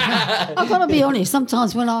 I've got to be honest.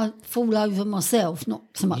 Sometimes when I fall over myself, not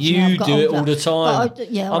so much. now You I've got do it older, all the time. but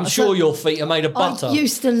I'm sure your feet are made of butter. I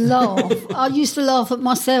used to laugh. I used to laugh at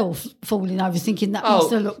myself falling over, thinking that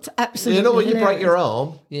must have looked absolutely. You know when you break hilarious. your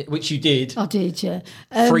arm? Yeah, which you did I did, yeah.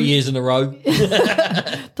 3 years in a row.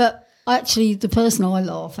 But actually, the person I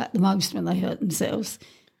laugh at the most when they hurt themselves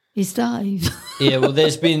is Dave. Yeah, well,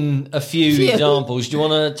 there's been a few Phew. examples. Do you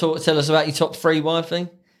want to tell us about your top three, Wifey?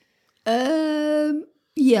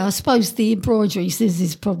 Yeah, I suppose the embroidery scissors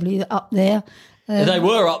is probably up there. They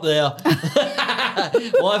were up there.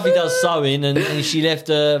 Wifey does sewing, and she left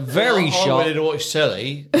a very I sharp. went in to watch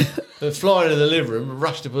telly, and fly into the living room, and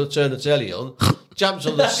rushed to turn the telly on, jumps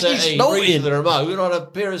on the settee, snorting. reaches for the remote, and I had a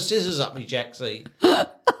pair of scissors up my jacksie.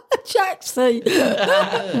 Jacksie.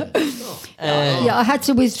 Yeah, I had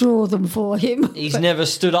to withdraw them for him. He's never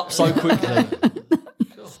stood up so quickly.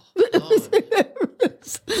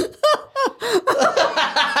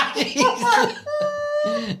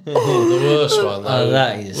 The worst one, though.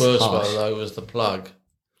 that is worst harsh. one though was the plug,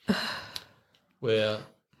 where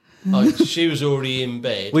she was already in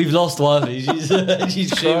bed. We've lost Wifey. She's She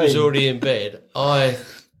was crying. already in bed. I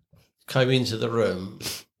came into the room,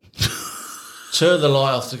 turned the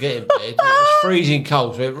light off to get in bed. It was freezing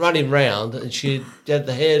cold. So we went running round, and she had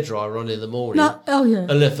the hairdryer on in the morning No, oh yeah.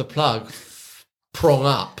 and left the plug prong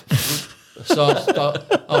up. So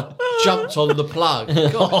I jumped on the plug.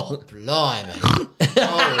 God, blimey.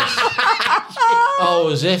 I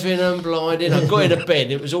was effing and blinding. I got into bed.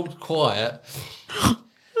 It was all quiet.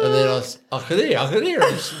 And then I could hear her in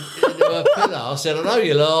her pillow. I said, I know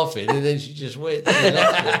you're laughing. And then she just went.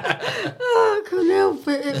 I couldn't help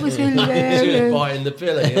it. It was She was hilarious. biting the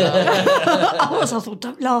pillow, you know. I thought,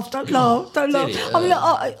 don't laugh, don't laugh, don't laugh. Did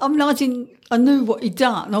he? I'm lighting. I knew what he'd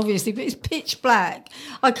done, obviously, but it's pitch black.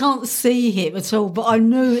 I can't see him at all, but I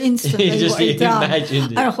knew instantly You just what he'd done.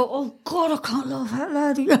 imagined it. And I thought, oh God, I can't laugh out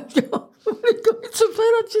loud. When I got into bed,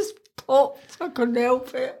 I just popped. I couldn't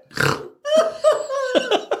help it.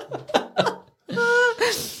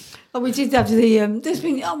 Oh, we did have the. There's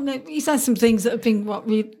been. He's had some things that have been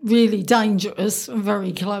really dangerous and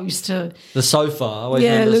very close to. The sofa. I always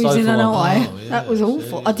Yeah, remember the losing sofa an one. eye. Oh, yeah, that was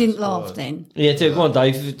awful. I didn't laugh God. then. Yeah, go on,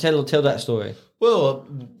 Dave. Tell that story. Well,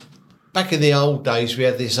 back in the old days, we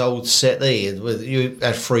had this old settee, and we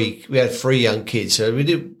had three young kids, so we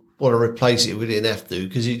didn't want to replace it. We didn't have to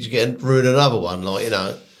because you'd ruin another one, like, you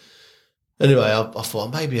know. Anyway, I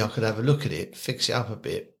thought maybe I could have a look at it, fix it up a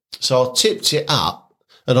bit. So I tipped it up,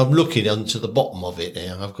 and I'm looking onto the bottom of it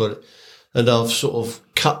now. I've got it, and I've sort of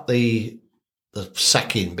cut the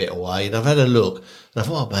sacking bit away, and I've had a look, and I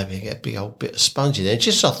thought, maybe I get a big old bit of sponge in there.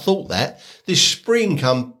 Just as I thought that, this spring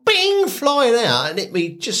come bing flying out and hit me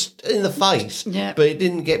just in the face. Yeah. But it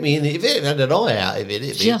didn't get me in the. If it had an eye out of it,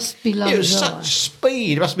 it'd Just below it was the such eye.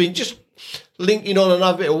 speed. It must have been just linking on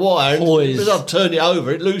another bit of wire. And Boys. as I turned it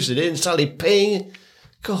over, it loosened it and suddenly ping.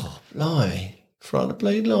 God, blimey. Frightened the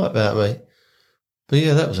bleeding light about me. But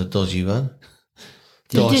yeah, that was a dodgy one.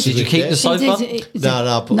 Did you keep the sofa?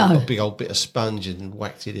 No, I put a big old bit of sponge and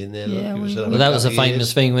whacked it in there. Yeah, Well, that was a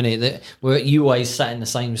famous thing, wasn't it? That where you always sat in the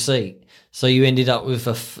same seat, so you ended up with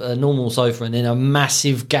a normal sofa and then a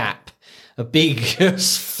massive gap, a big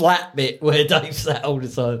flat bit where Dave sat all the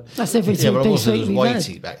time. That's every Yeah, but I two-piece wasn't suite as we've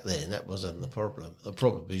weighty had. back then. That wasn't the problem. The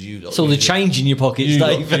problem was you lot. It's all the change in your pockets, You lot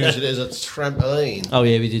Dave. used it as a trampoline. Oh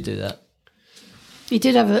yeah, we did do that. You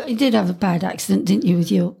did have a bad accident, didn't you, with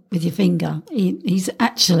your finger? He's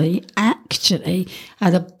actually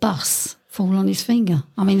had a bus fall on his finger.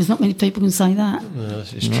 I mean, there's not many people can say that. No,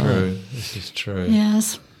 this is true. This is true.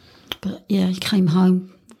 Yes, but yeah, he came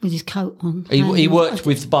home with his coat on. He worked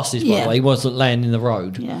with buses, by Yeah. the way. He wasn't laying in the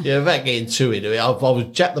road. Yeah. Yeah, without getting too into it, I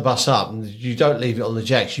would jack the bus up, and you don't leave it on the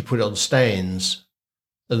jacks, you put it on stands.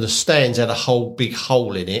 And the stands had a whole big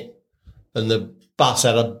hole in it, and the bus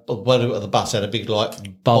had a big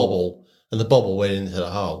like bobble, and the bobble went into the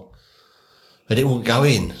hole. And it wouldn't go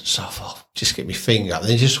in. So I thought, just get my finger up.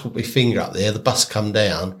 Then just put my finger up there, the bus come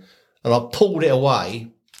down, and I pulled it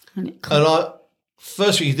away. And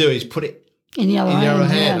First thing you do is put it in the other in the other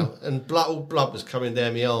hand. hand, and all blood was coming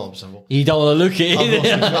down my arms. I thought, You don't want to look at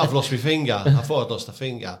it. I've lost my finger. I thought I'd lost a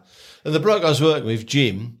finger. And the bloke I was working with,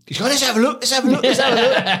 Jim, he's going, let's have a look.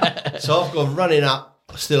 So I've gone running up,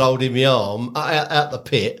 still holding my arm, out the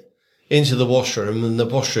pit, into the washroom. And the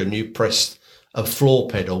washroom, you pressed a floor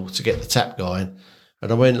pedal to get the tap going.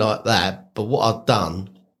 And I went like that. But what I'd done,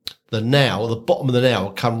 the bottom of the nail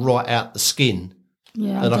had come right out the skin.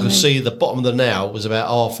 Yeah, And I could see the bottom of the nail was about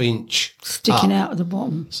half-inch sticking up. out of the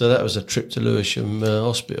bottom. So that was a trip to Lewisham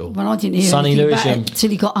Hospital. Well, I didn't hear Sonny anything about Lewisham. it till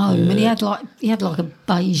he got home, and he had like a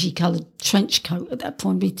beigey coloured trench coat at that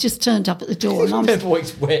point. But he just turned up at the door, and I'm Remember what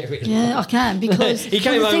he's wearing. yeah, I can because He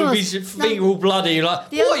came the thing home with was- his finger all bloody. You're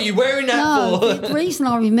like, the what other- are you wearing that no, for? the reason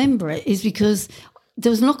I remember it is because there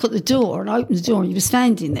was a knock at the door, and I opened the door, and he was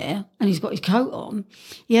standing there, and he's got his coat on.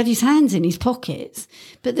 He had his hands in his pockets,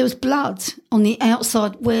 but there was blood on the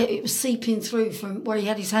outside where it was seeping through from where he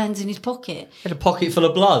had his hands in his pocket. Had a pocket full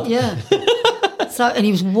of blood. Yeah. And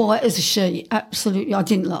he was white as a sheet. Absolutely, I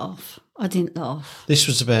didn't laugh. This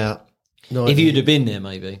was about... If you'd have been there,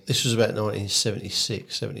 maybe. This was about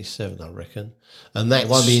 1976, 77, I reckon. And that It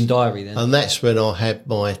won't be in diary then. And that's when I had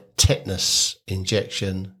my tetanus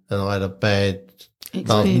injection, and I had a bad... I've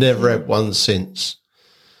Experience, never yeah. had one since.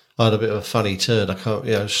 I had a bit of a funny turn. I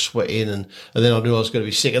can't, sweating, and then I knew I was going to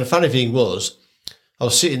be sick. And the funny thing was, I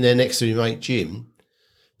was sitting there next to my mate Jim,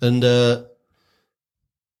 and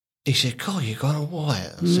he said, God, you're gone all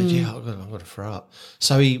white. I said, yeah, I'm going to throw up.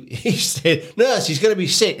 So he said, nurse, he's going to be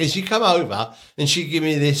sick. And she come over and she give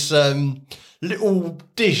me this little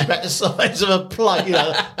dish about the size of a plate,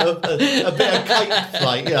 a bit of cake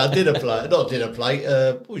plate, dinner plate, not dinner plate,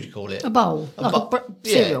 what would you call it? A bowl,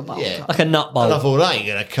 cereal bowl. Yeah. Like a nut bowl. And I thought, that ain't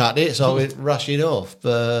going to cut it, so I went rushing off.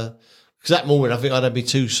 Because that morning, I think I'd had me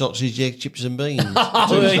 2 sausage, egg, chips and beans. 2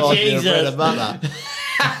 slices of bread and butter.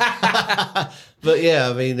 But yeah,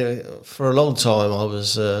 I mean, for a long time I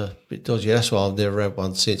was a bit dodgy. That's why I've never had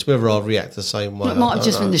one since. Whether I'll react the same way, It might I have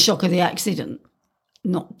just don't been know. the shock of the accident,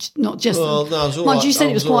 not just. Well, no, it was all Mind right. you, said I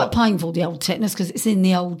it was was all quite painful, the old tetanus, because it's in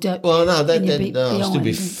the old. Well, no, in your then no, still my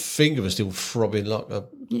behind. finger was still throbbing like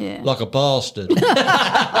a bastard.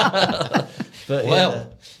 But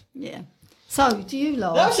Well. Yeah. So, do you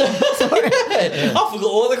laugh? I forgot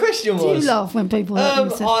what the question Do you was. laugh when people hurt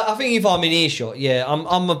themselves? I think if I'm in earshot, yeah,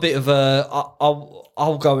 I'm a bit of a.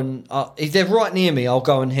 I'll go and if they're right near me, I'll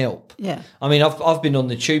go and help. Yeah. I mean, I've been on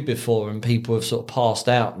the tube before, and people have sort of passed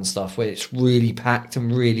out and stuff where it's really packed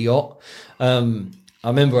and really hot. I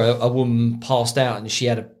remember a woman passed out and she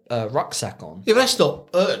had a rucksack on. yeah, but that's not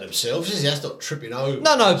hurting themselves, is it? That's not tripping over.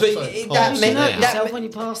 No, but It's like that passing meant out. Yourself when you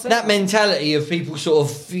pass out. that mentality of people sort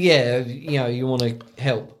of you want to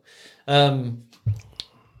help.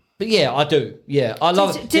 But yeah, I do. Yeah, I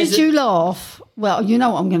love it. Did you laugh? Well, you know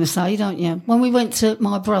what I'm going to say, don't you? When we went to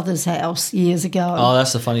my brother's house years ago, Oh,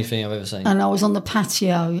 that's the funny thing I've ever seen. and I was on the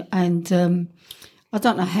patio, and I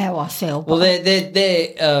don't know how I fell. But Well,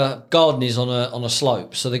 their garden is on a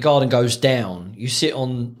slope, so the garden goes down. You sit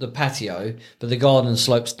on the patio, but the garden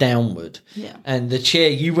slopes downward. Yeah. And the chair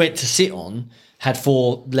you went to sit on had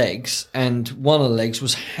 4 legs, and one of the legs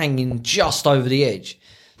was hanging just over the edge.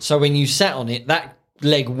 So when you sat on it, that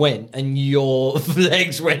leg went, and your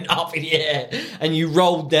legs went up in the air, and you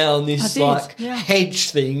rolled down this I did, yeah. hedge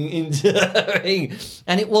thing into the ring,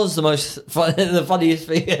 and it was the funniest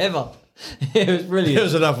thing ever. It was brilliant. There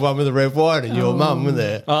was another one with the red wine and your mum, wasn't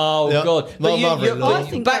there? Oh Yeah, God! my But mother-in-law. I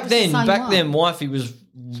think that back was the then, same one. wifey was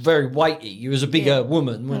very weighty. You was a bigger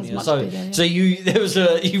woman, weren't was you? much So, bigger, yeah. so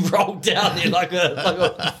you rolled down there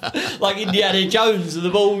like Indiana Jones with the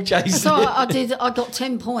ball chasing. So I got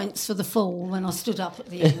 10 points for the fall when I stood up at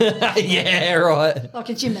the end, Yeah, right. like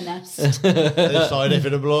a gymnast. Inside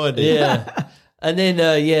effing a blind. Yeah. And then,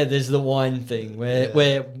 there's the wine thing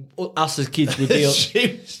where us as kids would be on,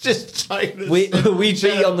 She was just taking we'd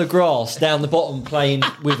be on the grass down the bottom playing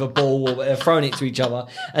with a ball or whatever, throwing it to each other.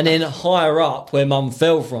 And then higher up where mum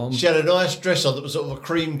fell from, She had a nice dress on that was sort of a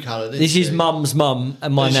cream colour. this is mum's mum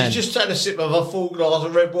and my And nan. she just had a sip of a full glass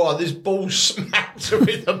of red wine. This ball smacked her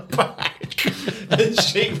in the back, and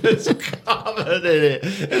she was covered in it.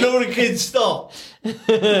 And all the kids stopped.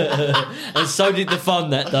 And so did the fun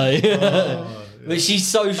that day. But she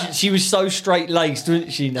was so straight laced,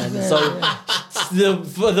 wasn't she, Nan? So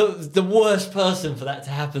the worst person for that to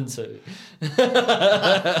happen to.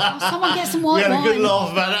 Someone get some We white had a wine. good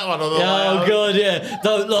laugh about that one on the way Oh out. God, yeah!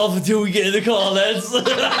 Don't laugh until we get in the car, lads.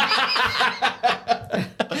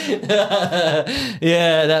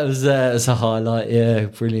 Yeah, that was a highlight. Yeah,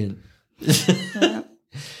 brilliant.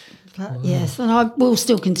 But yes, and I will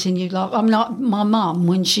still continue. Like I'm like my mum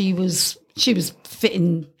when she was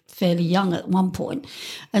fitting fairly young at one point,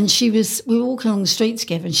 and we were walking along the street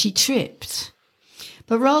together, and she tripped.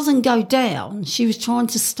 But rather than go down, she was trying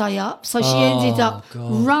to stay up, so she ended up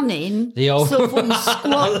running, The old- sort of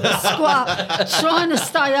squat, trying to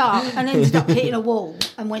stay up, and ended up hitting a wall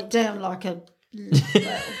and went down like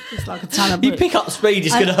just like a ton of You bricks. pick up speed,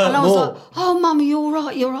 it's going to hurt and I was more. like, "Oh, Mum, you're all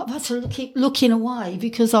right. You're right." I had to keep looking away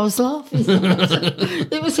because I was laughing.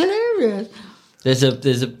 It was hilarious. There's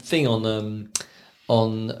a thing on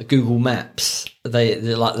Google Maps.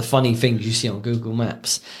 They're like the funny things you see on Google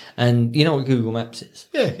Maps, and you know what Google Maps is?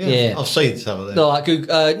 Yeah. I've seen some of them. No, like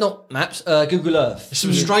Google, not Maps, Google Earth.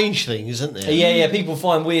 Some strange things, isn't there? Yeah, people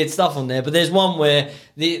find weird stuff on there, but there's one where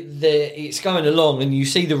it's going along and you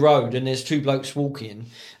see the road and there's two blokes walking,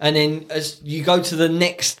 and then as you go to the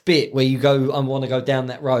next bit where you go, I want to go down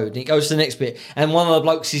that road, and it goes to the next bit, and one of the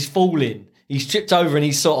blokes is falling. He's tripped over and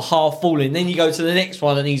he's sort of half falling. Then you go to the next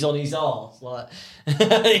one and he's on his arse. Like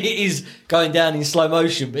it is going down in slow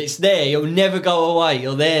motion, but it's there. You'll never go away.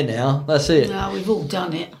 You're there now. That's it. No, we've all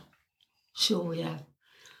done it. Sure, we have.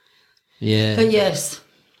 Yeah. But yes,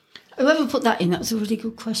 whoever put that in, that was a really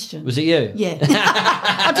good question. Was it you? Yeah,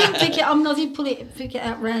 I didn't pick it. I didn't pick it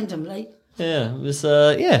out randomly. Yeah. It was.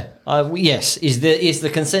 Yeah. Yes. Is the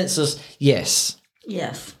consensus? Yes.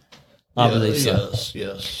 Yes. I believe so.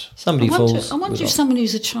 Yes. Somebody I falls. wonder if someone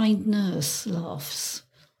who's a trained nurse laughs.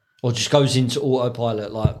 Or just goes into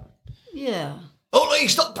autopilot like. Yeah. Oh, Lee,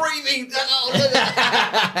 stop breathing! Look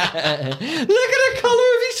at the colour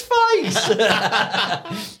of his face.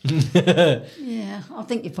 Yeah, I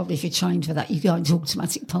think if you're trained for that, you go into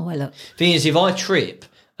automatic pilot. Thing is, if I trip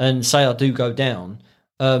and say I do go down,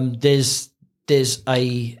 there's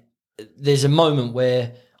a moment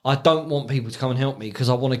where I don't want people to come and help me because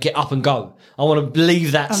I want to get up and go. I want to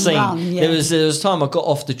leave that And scene. run, yeah. There was a time I got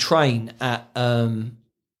off the train at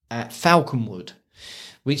Falconwood,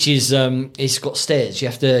 which is it's got stairs. You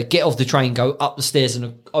have to get off the train, go up the stairs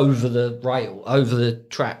and over the rail, over the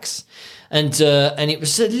tracks, and it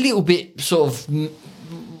was a little bit sort of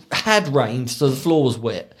had rained, so the floor was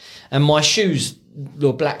wet, and my shoes,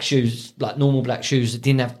 the black shoes, like normal black shoes, that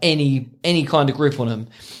didn't have any kind of grip on them.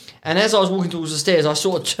 And as I was walking towards the stairs, I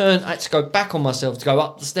sort of turned, I had to go back on myself to go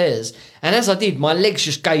up the stairs. And as I did, my legs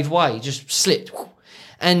just gave way, just slipped.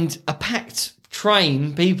 And a packed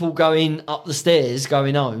train, people going up the stairs,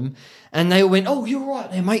 going home, and they all went, "Oh, you're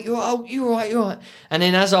right there, mate. You're all right. And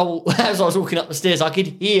then as I was walking up the stairs, I could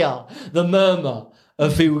hear the murmur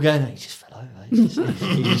of people going, "He just fell over. He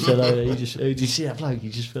just fell over. Did you see that bloke? He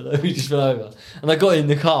just fell over. And I got in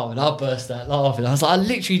the car and I burst out laughing. I was like, I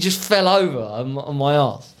literally just fell over on my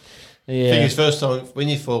arse. Yeah. Thing is, first time when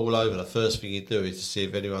you fall over, the first thing you do is to see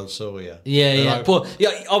if anyone saw you. Yeah.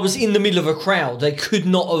 I was in the middle of a crowd. They could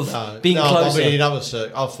not have been closer. I mean,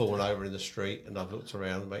 I've fallen over in the street and I've looked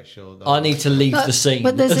around to make sure. I need to leave the scene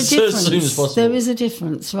But there's a as difference. soon as possible. There is a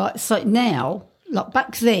difference, right? So now, like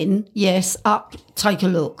back then, yes, up, take a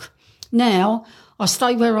look. Now, I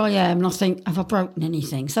stay where I am and I think, have I broken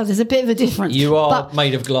anything? So there's a bit of a difference. You are But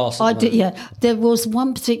made of glass. I did, yeah. There was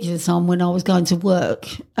one particular time when I was going to work,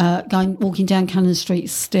 walking down Cannon Street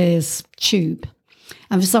stairs tube,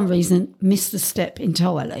 and for some reason missed the step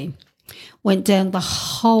entirely. Went down the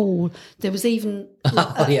whole. There was even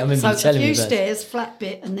I remember so you telling a few me that. stairs, flat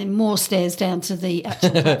bit, and then more stairs down to the actual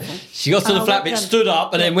platform. She got to the I flat went bit, down- stood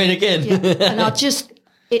up, and then went again. Yeah. And I just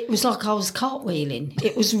it was like I was cartwheeling.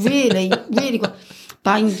 It was really, really good.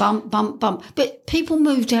 Bang, bump, bump, bump. But people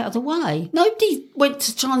moved out of the way. Nobody went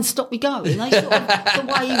to try and stop me going. They sort of,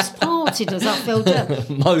 the waves parted as I fell down.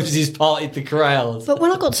 Moses parted the crowd. But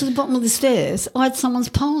when I got to the bottom of the stairs, I had someone's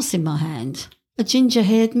pass in my hand, a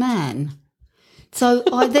ginger-haired man. So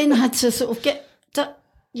I then had to sort of get,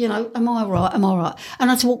 you know, am I right? Am I right? And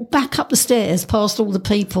I had to walk back up the stairs past all the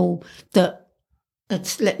people that had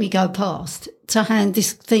let me go past to hand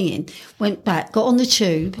this thing in. Went back, got on the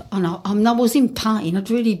tube, and I was in pain. I'd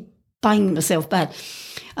really banged myself bad.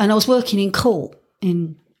 And I was working in court,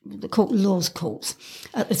 in the court, law's courts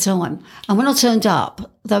at the time. And when I turned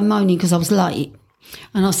up, they were moaning because I was late.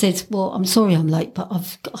 And I said, well, I'm sorry I'm late, but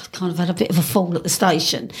I've kind of had a bit of a fall at the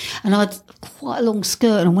station. And I had quite a long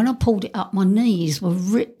skirt, and when I pulled it up, my knees were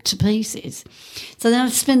ripped to pieces. So then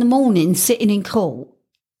I'd spend the morning sitting in court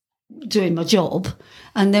doing my job.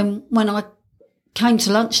 And then when I came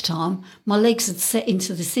to lunchtime, my legs had set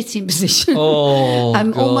into the sitting position. Oh,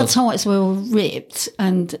 and all my God. tights were all ripped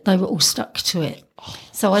and they were all stuck to it.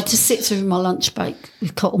 So I had to sit through my lunch break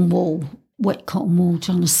with cotton wool, wet cotton wool,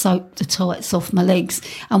 trying to soak the tights off my legs.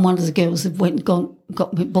 And one of the girls had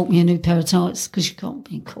bought me a new pair of tights because you can't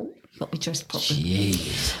be in court. You've got to be dressed properly.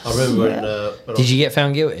 Jeez. I remember when Did you get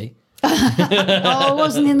found guilty? Oh, I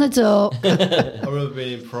wasn't in the dark. I remember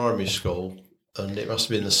being in primary school, and it must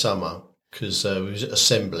have been the summer because we was at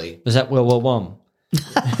assembly. Was that World War One? You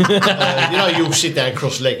know, you all sit down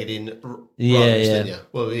cross-legged in Yeah, rows, yeah. don't you?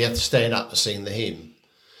 Well, you have to stand up to sing the hymn.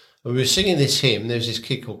 And we were singing this hymn. There was this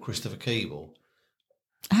kid called Christopher Keeble.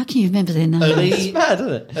 How can you remember their name? And It's mad,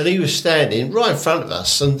 isn't it? And he was standing right in front of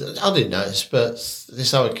us, and I didn't notice, but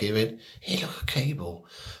this other kid went, "Hey, look at Cable."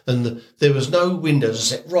 And there was no windows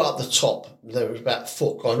except right at the top. There was about a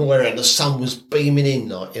foot going all the way around. The sun was beaming in,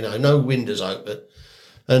 like, you know, no windows open.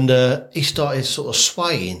 And he started sort of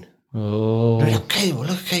swaying. Oh. Look at Cable,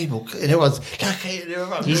 look at Cable. And everyone's, look at Cable.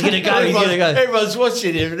 Everyone's, He's gonna go, he's gonna go. Everyone's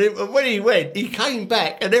watching him. And when he went, he came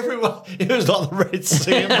back, and everyone, it was like the Red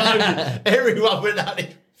Sea of Moses. Everyone went out and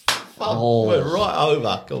went right over.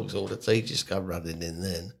 Of course, all the teachers come running in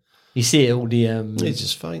then. You see it all the He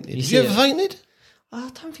just fainted. You Have see you ever it? fainted? I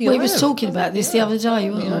don't think We was talking about this the other day,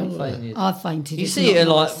 weren't Yeah, we? I fainted. I fainted. You It's see it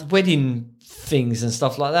not at nice. like wedding things and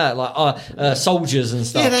stuff like that, like soldiers and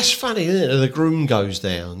stuff. Yeah, that's funny, isn't it? The groom goes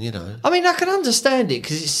down, you know. I mean, I can understand it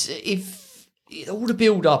because if all the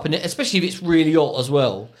build up and especially if it's really hot as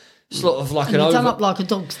well, sort of like And an you're done over. up like a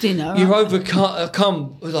dog's dinner. You're right?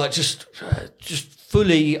 overcome with like just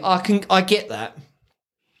fully. I get that,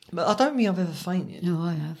 but I don't think I've ever fainted. No,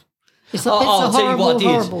 I have. It's, I'll it's a tell you what I horrible, did.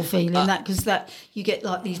 horrible feeling that because that you get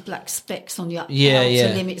like these black specks on your Yeah, outer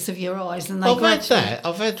yeah. limits of your eyes, and they I've had gradually that.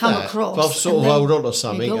 I've had come that. across. But I've sort of and then hold on to you're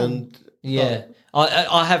something gone. and Yeah.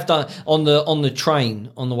 I have done on the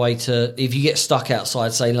train on the way to, if you get stuck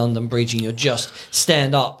outside, say London Bridge, and you're just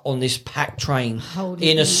stand up on this packed train Holding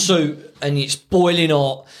in a it. suit and it's boiling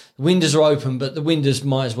hot, windows are open, but the windows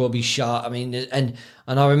might as well be shut. I mean, and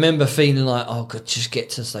I remember feeling like, oh God, just get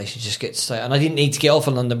to the station, just get to the station. And I didn't need to get off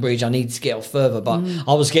on London Bridge, I needed to get off further, but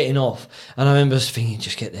I was getting off. And I remember thinking,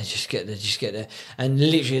 just get there, just get there, just get there. And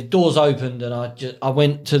literally the doors opened and I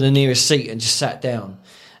went to the nearest seat and just sat down.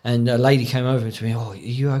 And a lady came over to me, oh, are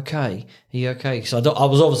you okay? Are you okay? Because I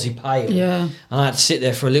was obviously pale. Yeah. And I had to sit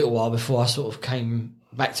there for a little while before I sort of came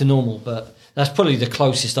back to normal. But that's probably the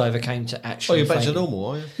closest I ever came to oh, actually you're back to fainting. normal,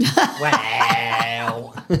 are you?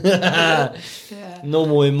 Wow.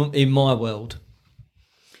 Normal in my world.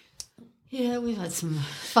 Yeah, we've had some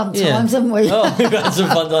fun Yeah. times, haven't we? Oh, we've had some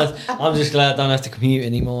fun times. I'm just glad I don't have to commute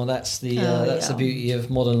anymore. That's the Oh, yeah. beauty of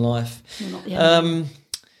modern life. You're not the only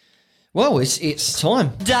Well, it's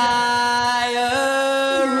time.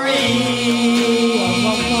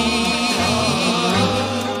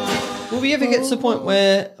 Will we ever get to the point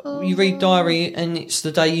where you read diary and it's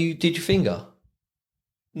the day you did your finger?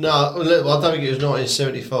 No, look, I don't think it was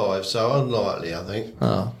 1975, so unlikely, I think.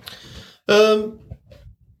 Oh.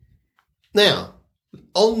 Now,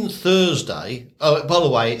 on Thursday, oh, by the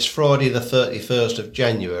way, it's Friday the 31st of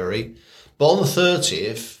January, but on the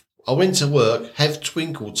 30th, I went to work, have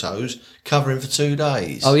Twinkle Toes, covering for 2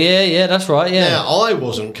 days. Oh, yeah, that's right, yeah. Now, I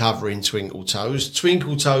wasn't covering Twinkle Toes.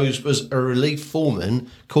 Twinkle Toes was a relief foreman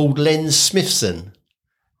called Len Smithson,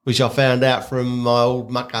 which I found out from my old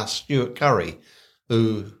mucker Stuart Curry,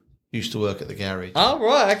 who used to work at the garage. Oh,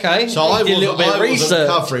 right, okay. So I did a little bit of wasn't research.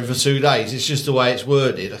 covering for 2 days. It's just the way it's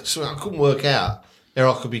worded. I couldn't work out where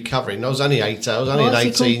I could be covering. I was only 8. I was only Why an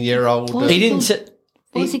is it called- 18-year-old. why is He didn't...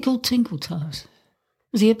 Why is it called Twinkle Toes?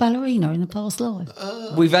 Was he a ballerina in a past life?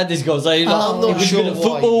 We've had this conversation. I'm He not was sure good at why.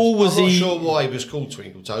 football. Was I'm not he? sure why he was called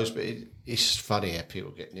Twinkle Toes, but it's funny how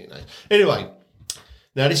people get nicknames. Anyway,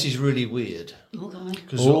 now this is really weird Okay.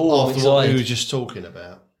 because Oh, after what we excited. were just talking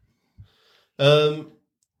about.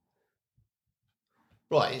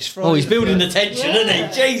 Right, it's Friday. Oh, he's building the 3rd. tension, isn't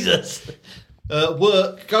he? Jesus.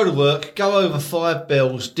 Go to work, go over 5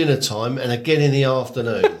 bells, dinner time, and again in the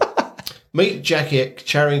afternoon. Meet Jackie at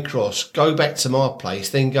Charing Cross, go back to my place,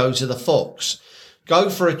 then go to the Fox. Go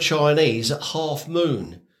for a Chinese at Half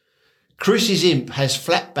Moon. Chris's imp has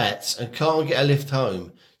flat bats and can't get a lift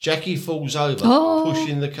home. Jackie falls over,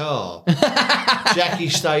 pushing the car. Jackie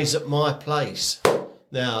stays at my place.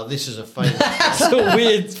 Now, this is a famous... That's a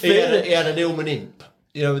weird he feeling. had an Hillman imp.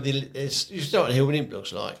 You know, you know what a Hillman imp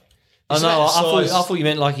looks like. I It's know. about the I size- thought you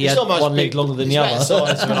meant like he it's had not much one leg big, longer than it's the about other. the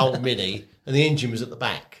size of an old Mini, and the engine was at the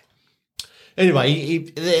back.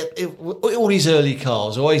 Anyway, all these early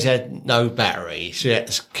cars always had no battery, so you had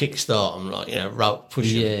to kick-start them, like,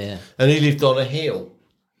 push them. Yeah. And he lived on a hill.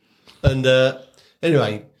 And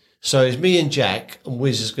anyway, so it's me and Jack, and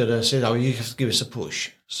Wiz is going to say, you have to give us a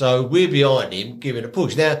push. So we're behind him giving a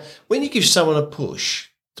push. Now, when you give someone a push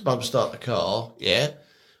to bump start the car,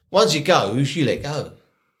 once it goes, you let go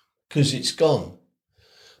because it's gone.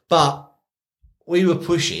 But we were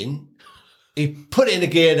pushing. He put it in a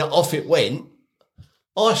gear and off it went.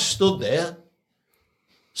 I stood there.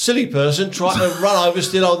 Silly person trying to run over,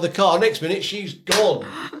 still on the car. Next minute, she's gone.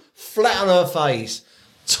 Flat on her face.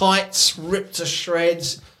 Tights ripped to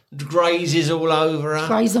shreds. Grazes all over her.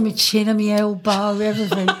 Graze on my chin and my elbow,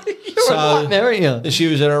 everything. You're right there, aren't you? She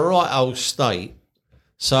was in a right old state.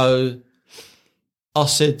 So I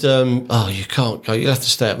said, you can't go. You'll have to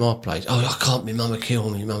stay at my place. Oh, I can't. My mum will kill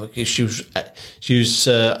me. She was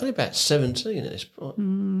only about 17 at this point.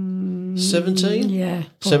 17? Yeah.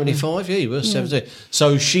 75? Yeah, you were 17.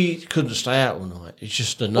 So she couldn't stay out all night. It's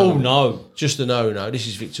just a no. Oh, no. Just a no. This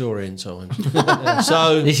is Victorian times.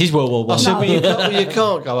 So This is World War One. I said, you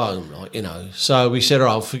can't go home, So we said,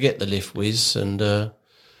 I'll forget the lift whiz, and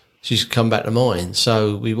she's come back to mine.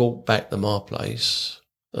 So we walked back to my place.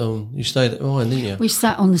 You stayed at mine, didn't you? We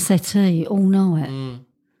sat on the settee all night.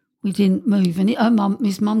 We didn't move. And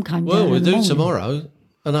his mum came down. Well, we'll in the do morning. tomorrow,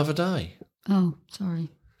 another day. Oh, sorry.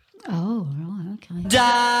 Oh, right, okay.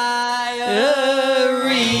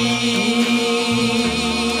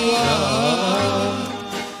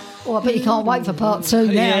 Oh, I bet you can't wait for part 2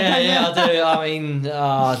 now. Yeah, I do. I mean,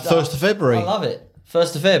 1st of February. I love it.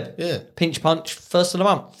 1st of Feb. Yeah. Pinch punch. 1st of the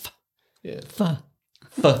month. Yeah.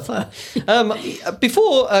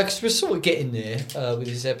 Before, because we're sort of getting there with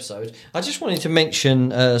this episode, I just wanted to mention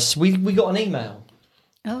we got an email.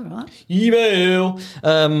 All right.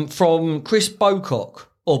 From Chris Bocock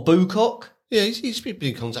or Bucock. Yeah, he's been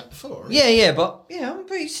in contact before. Hasn't he? Yeah, but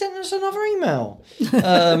he sent us another email.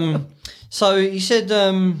 So he said,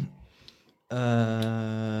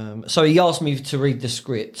 so he asked me to read the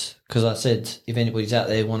script because I said if anybody's out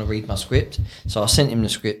there want to read my script, so I sent him the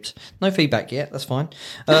script. No feedback yet. That's fine.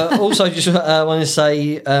 Also, just want to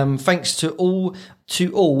say thanks to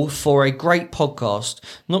all for a great podcast.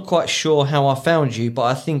 Not quite sure how I found you, but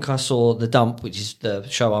I think I saw The Dump, which is the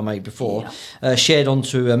show I made before, shared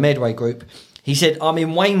onto a Medway group. He said, I'm in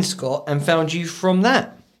Wainscott and found you from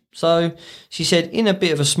that. So she said, in a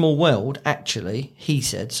bit of a small world, actually, he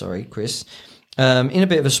said, sorry, Chris, in a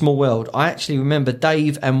bit of a small world, I actually remember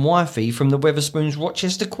Dave and Wifey from the Weatherspoons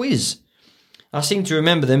Rochester quiz. I seem to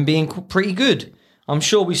remember them being pretty good. I'm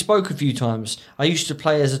sure we spoke a few times. I used to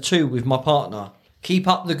play as a 2 with my partner. Keep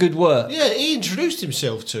up the good work. Yeah, he introduced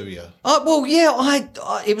himself to you. Well, yeah,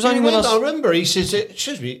 it was only when I remember he said,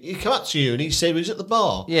 excuse me, he came up to you and he said he was at the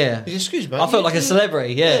bar. Yeah. He said, excuse me. I felt like a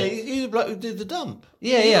celebrity, yeah. He's the bloke who did The Dump.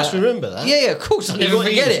 Yeah, You yeah. must remember that. Yeah, of course, I never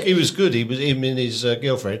forget it. He was good. He was him and his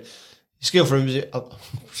girlfriend. His girlfriend was...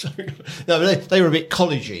 sorry. No, but they were a bit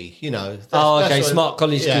collegey, That's okay, what- smart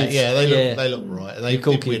college yeah, kids. Yeah, Yeah. they look right. And they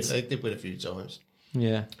cool did kids. They did win a few times.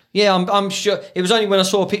 Yeah, I'm sure it was only when I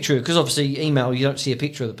saw a picture because obviously email you don't see a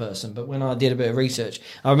picture of the person, but when I did a bit of research,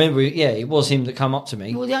 I remember it was him that come up to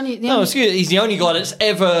me. Well, He's the only guy that's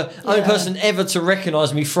only person ever to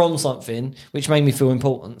recognise me from something, which made me feel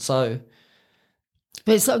important. So,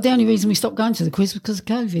 But it's the only reason we stopped going to the quiz was because of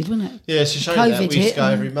COVID, wasn't it? Yeah, it's a shame COVID that we used hit to go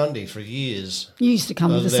and- every Monday for years. You used to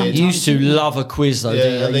come with us then- sometimes. you used to love a quiz though, Yeah,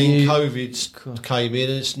 didn't and you? then COVID came in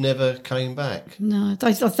and it's never came back. No,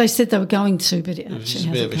 they said they were going to, but it was actually just a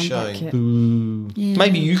bit hasn't of a come back shame. yet. Yeah.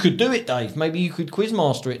 Maybe you could do it, Dave. Maybe you could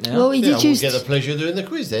quizmaster it now. Well, he Yeah, I did wouldn't used get the to. pleasure of doing the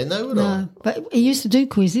quiz then, would I? No, but he used to do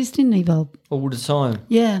quizzes, didn't he, Bob? all the time.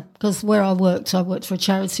 Yeah, because where I worked for a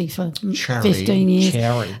charity for Charity. 15 years.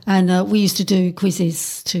 Charity. And we used to do quizzes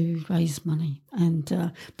quizzes to raise money.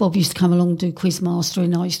 And Bob used to come along and do quiz master,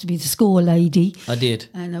 and I used to be the score lady. I did.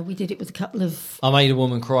 And we did it with a couple of... I made a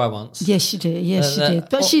woman cry once. Yes, she did. Yes, she did.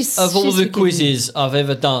 But she's... Of all she's the forgiven. quizzes I've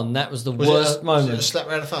ever done, that was the worst Was it moment. a slap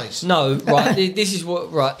around the face? No, right. This is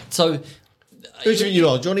what... Right, so... Who's it you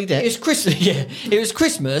are, Johnny Depp? It's Christmas, yeah. It was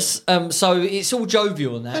Christmas, so it's all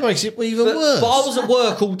jovial and that. That makes it even But worse. I was at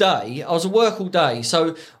work all day.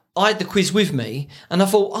 So I had the quiz with me, and I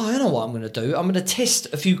thought, I know what I'm going to do. I'm going to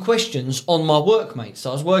test a few questions on my workmates that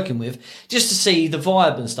I was working with, just to see the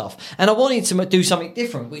vibe and stuff. And I wanted to do something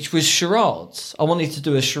different, which was charades. I wanted to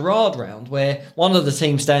do a charade round where one of the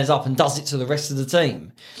team stands up and does it to the rest of the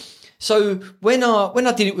team. So when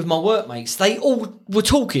I did it with my workmates, they all were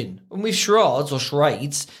talking. And with charades or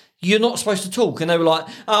charades, you're not supposed to talk. And they were like,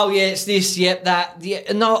 oh, yeah, it's this, yep, that, yeah.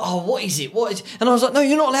 And no, oh, what is it? What is it? And I was like, no,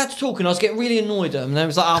 you're not allowed to talk. And I was getting really annoyed at them. And they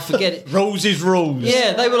was like, I'll forget it. Rules is rules.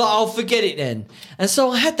 Yeah, they were like, I'll forget it then. And so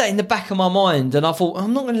I had that in the back of my mind. And I thought,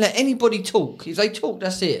 I'm not going to let anybody talk. If they talk,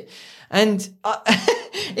 that's it. And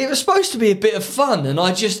it was supposed to be a bit of fun. And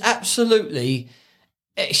I just absolutely...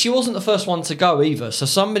 She wasn't the first one to go either. So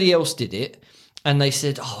somebody else did it. And they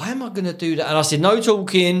said, oh, how am I going to do that? And I said, no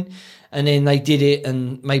talking. And then they did it,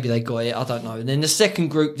 and maybe they got it. I don't know. And then the second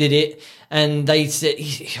group did it, and they said,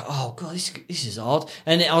 "Oh God, this is hard."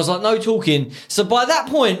 And I was like, "No talking." So by that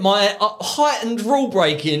point, my heightened rule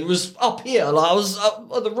breaking was up here, like I was up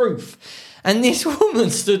on the roof. And this woman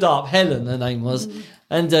stood up, Helen, her name was,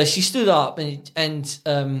 and she stood up,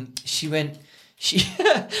 and she went. She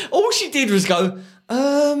all she did was go.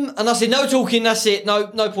 And I said, no talking, that's it.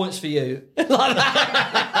 No points for you. Like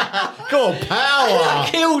that. Go on, power. I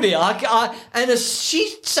killed it. And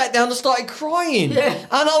she sat down and started crying. Yeah. And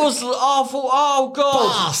I thought, oh,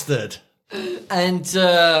 God. Bastard. And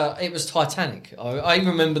it was Titanic. I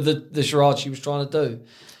remember the charade she was trying to do.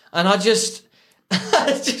 And I just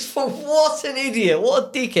thought, what an idiot. What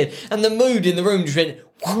a dickhead. And the mood in the room just went,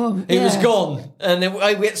 it was gone. And then we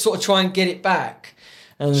had to sort of try and get it back.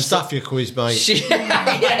 And Stuff your quiz, mate. she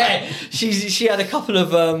had a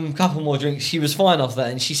couple more drinks. She was fine off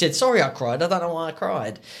that, and she said, "Sorry, I cried. I don't know why I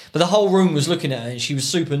cried." But the whole room was looking at her, and she was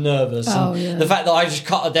super nervous. Oh, and yeah. the fact that I just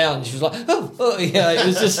cut her down, and she was like, "Oh, yeah." It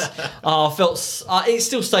was just, I felt. It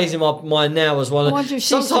still stays in my mind now as well. I wonder if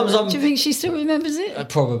do you think she still remembers it?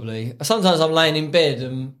 Probably. Sometimes I'm laying in bed,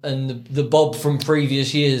 and the Bob from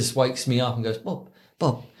previous years wakes me up and goes, "Bob,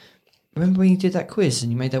 remember when you did that quiz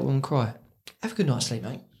and you made that woman cry? Have a good night's sleep,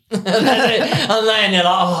 mate." I'm laying there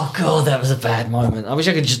like, oh God, that was a bad moment. I wish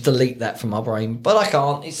I could just delete that from my brain, but I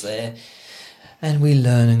can't. It's there. And we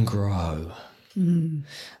learn and grow.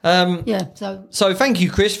 So thank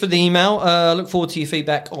you, Chris, for the email. I look forward to your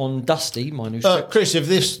feedback on Dusty, my new script. Chris,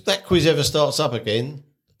 if that quiz ever starts up again,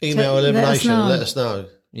 email Elimination and let us know.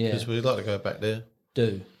 Yeah. Because we'd like to go back there.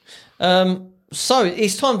 Do. So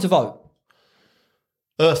it's time to vote.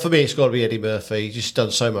 For me, it's got to be Eddie Murphy. He's just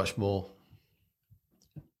done so much more.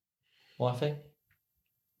 Wifey?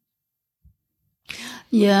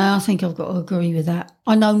 Yeah, I think I've got to agree with that.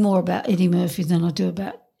 I know more about Eddie Murphy than I do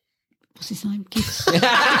about, what's his name? Gibbs. Don't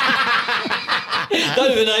even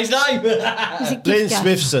know his name. Is it Glenn Gibbs?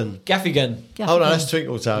 Smithson. Gaffigan. Oh, no, that's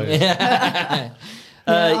Twinkle Toes.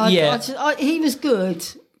 He was good,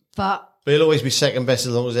 but But he'll always be second best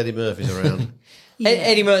as long as Eddie Murphy's around.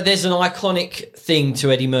 Eddie Murphy, there's an iconic thing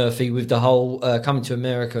to Eddie Murphy with the whole Coming to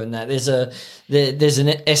America and that. There's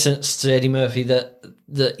an essence to Eddie Murphy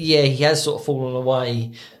that he has sort of fallen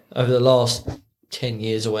away over the last 10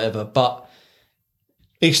 years or whatever, but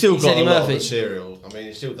He's still got Eddie a lot Murphy. of material. I mean,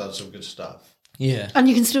 he's still done some good stuff. yeah. and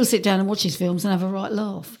you can still sit down and watch his films and have a right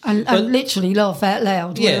laugh and literally laugh out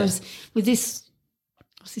loud. Yeah. Whereas with this,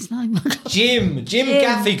 what's his name? Jim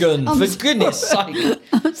Gaffigan, I'm for goodness sake.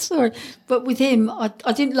 I'm sorry, but with him, I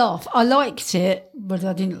didn't laugh. I liked it, but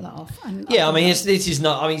I didn't laugh. And Yeah, I mean, this is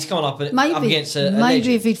not, I mean, he's coming up against a maybe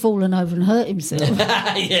legend. if he'd fallen over and hurt himself,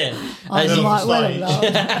 Yeah. I As he- might well have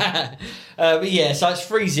laughed. but yeah, so it's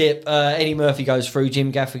 3-0. Eddie Murphy goes through.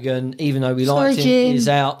 Jim Gaffigan, even though we Sorry, liked him, Jim. is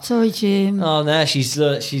out. Sorry, Jim. Oh, now she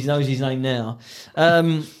knows his name now.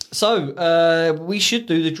 So we should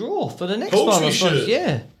do the draw for the next Course one. we I suppose. should.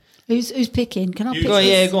 Yeah. Who's picking? Can I pick? Go on,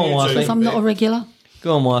 this? go on, You wifey. two. If I'm not a regular.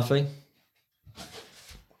 Go on, wifey.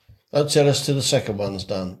 Don't tell us till the second one's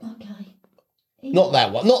done. Okay. Not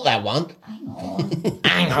that one. Not that one.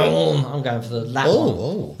 Hang on. I'm going for the one.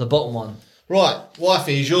 Oh. The bottom one. Right,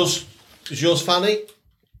 wifey, is yours funny?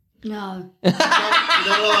 No. You don't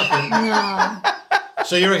like it? No.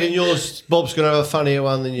 So you reckon Bob's going to have a funnier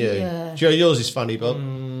one than you? Yeah. Do you know yours is funny, Bob?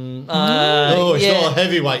 It's yeah. not a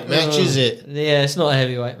heavyweight match, is it? Yeah, it's not a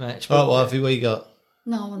heavyweight match. Right, But wifey, what you got?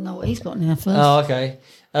 No, I know what he's got now first. Oh, okay.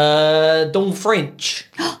 Dawn French.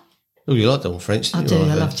 Oh, you like Dawn French? I didn't do.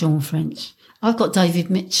 you, I love Dawn French. I've got David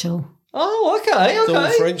Mitchell. Oh, okay.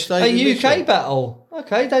 Dawn French, David a UK Mitchell. battle.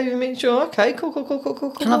 Okay, David Mitchell. Okay, cool.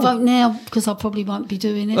 Can I vote now? Because I probably won't be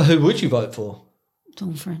doing it. Who would you vote for?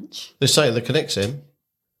 Dawn French. They're saying that connects them.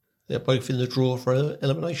 They're both in the draw for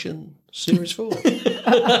Elimination Series 4.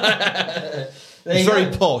 It's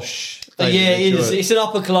very posh. David Yeah, it Mitchell. is. It's an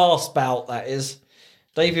upper class bout, that is.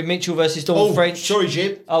 David Mitchell versus Dawn French. Sorry,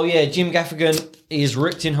 Jim. Oh, yeah, Jim Gaffigan is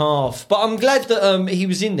ripped in half. But I'm glad that he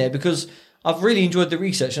was in there because I've really enjoyed the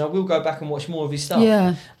research and I will go back and watch more of his stuff.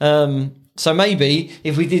 Yeah. So maybe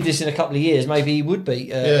if we did this in a couple of years, maybe he would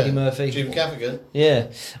beat Eddie Murphy. Jim Gaffigan. Yeah.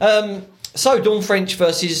 So Dawn French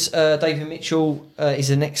versus David Mitchell is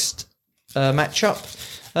the next matchup.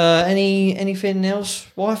 Anything else,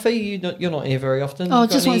 wifey? You're not here very often. Oh, I You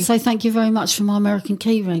got just want any- to say thank you very much for my American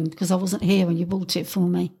key ring because I wasn't here when you bought it for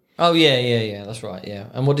me. Oh yeah. That's right. Yeah.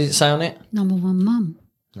 And what did it say on it? Number one, mum.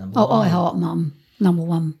 I Heart Mum. Number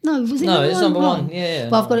one. No, was it? No, number it's one? number Right. one. Yeah.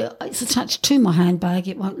 Well, I've got it. It's attached to my handbag.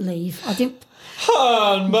 It won't leave. I didn't.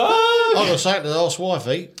 I've got to say it to the last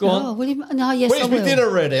wifey. Go on. Oh, will you? No, yes, I Where's my will. dinner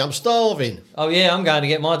ready? I'm starving. Oh yeah, I'm going to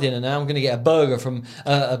get my dinner now. I'm going to get a burger from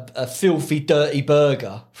a filthy, dirty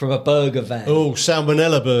burger from a burger van. Oh,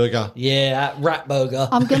 salmonella burger. Yeah, rat burger.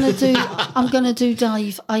 I'm gonna do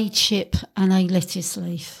Dave a chip and a lettuce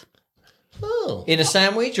leaf. Oh. In a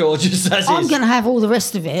sandwich or just as I'm is? going to have all the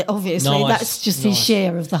rest of it. Obviously, Nice, that's just his nice.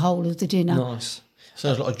 share of the whole of the dinner. Nice.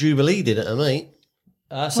 Sounds like a Jubilee dinner to me.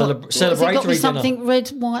 Has it got to be Celebratory dinner. something red,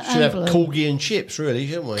 white, Should and have blue? corgi and chips, really,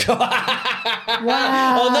 shouldn't we?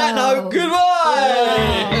 Wow. On that note, goodbye.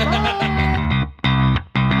 Bye.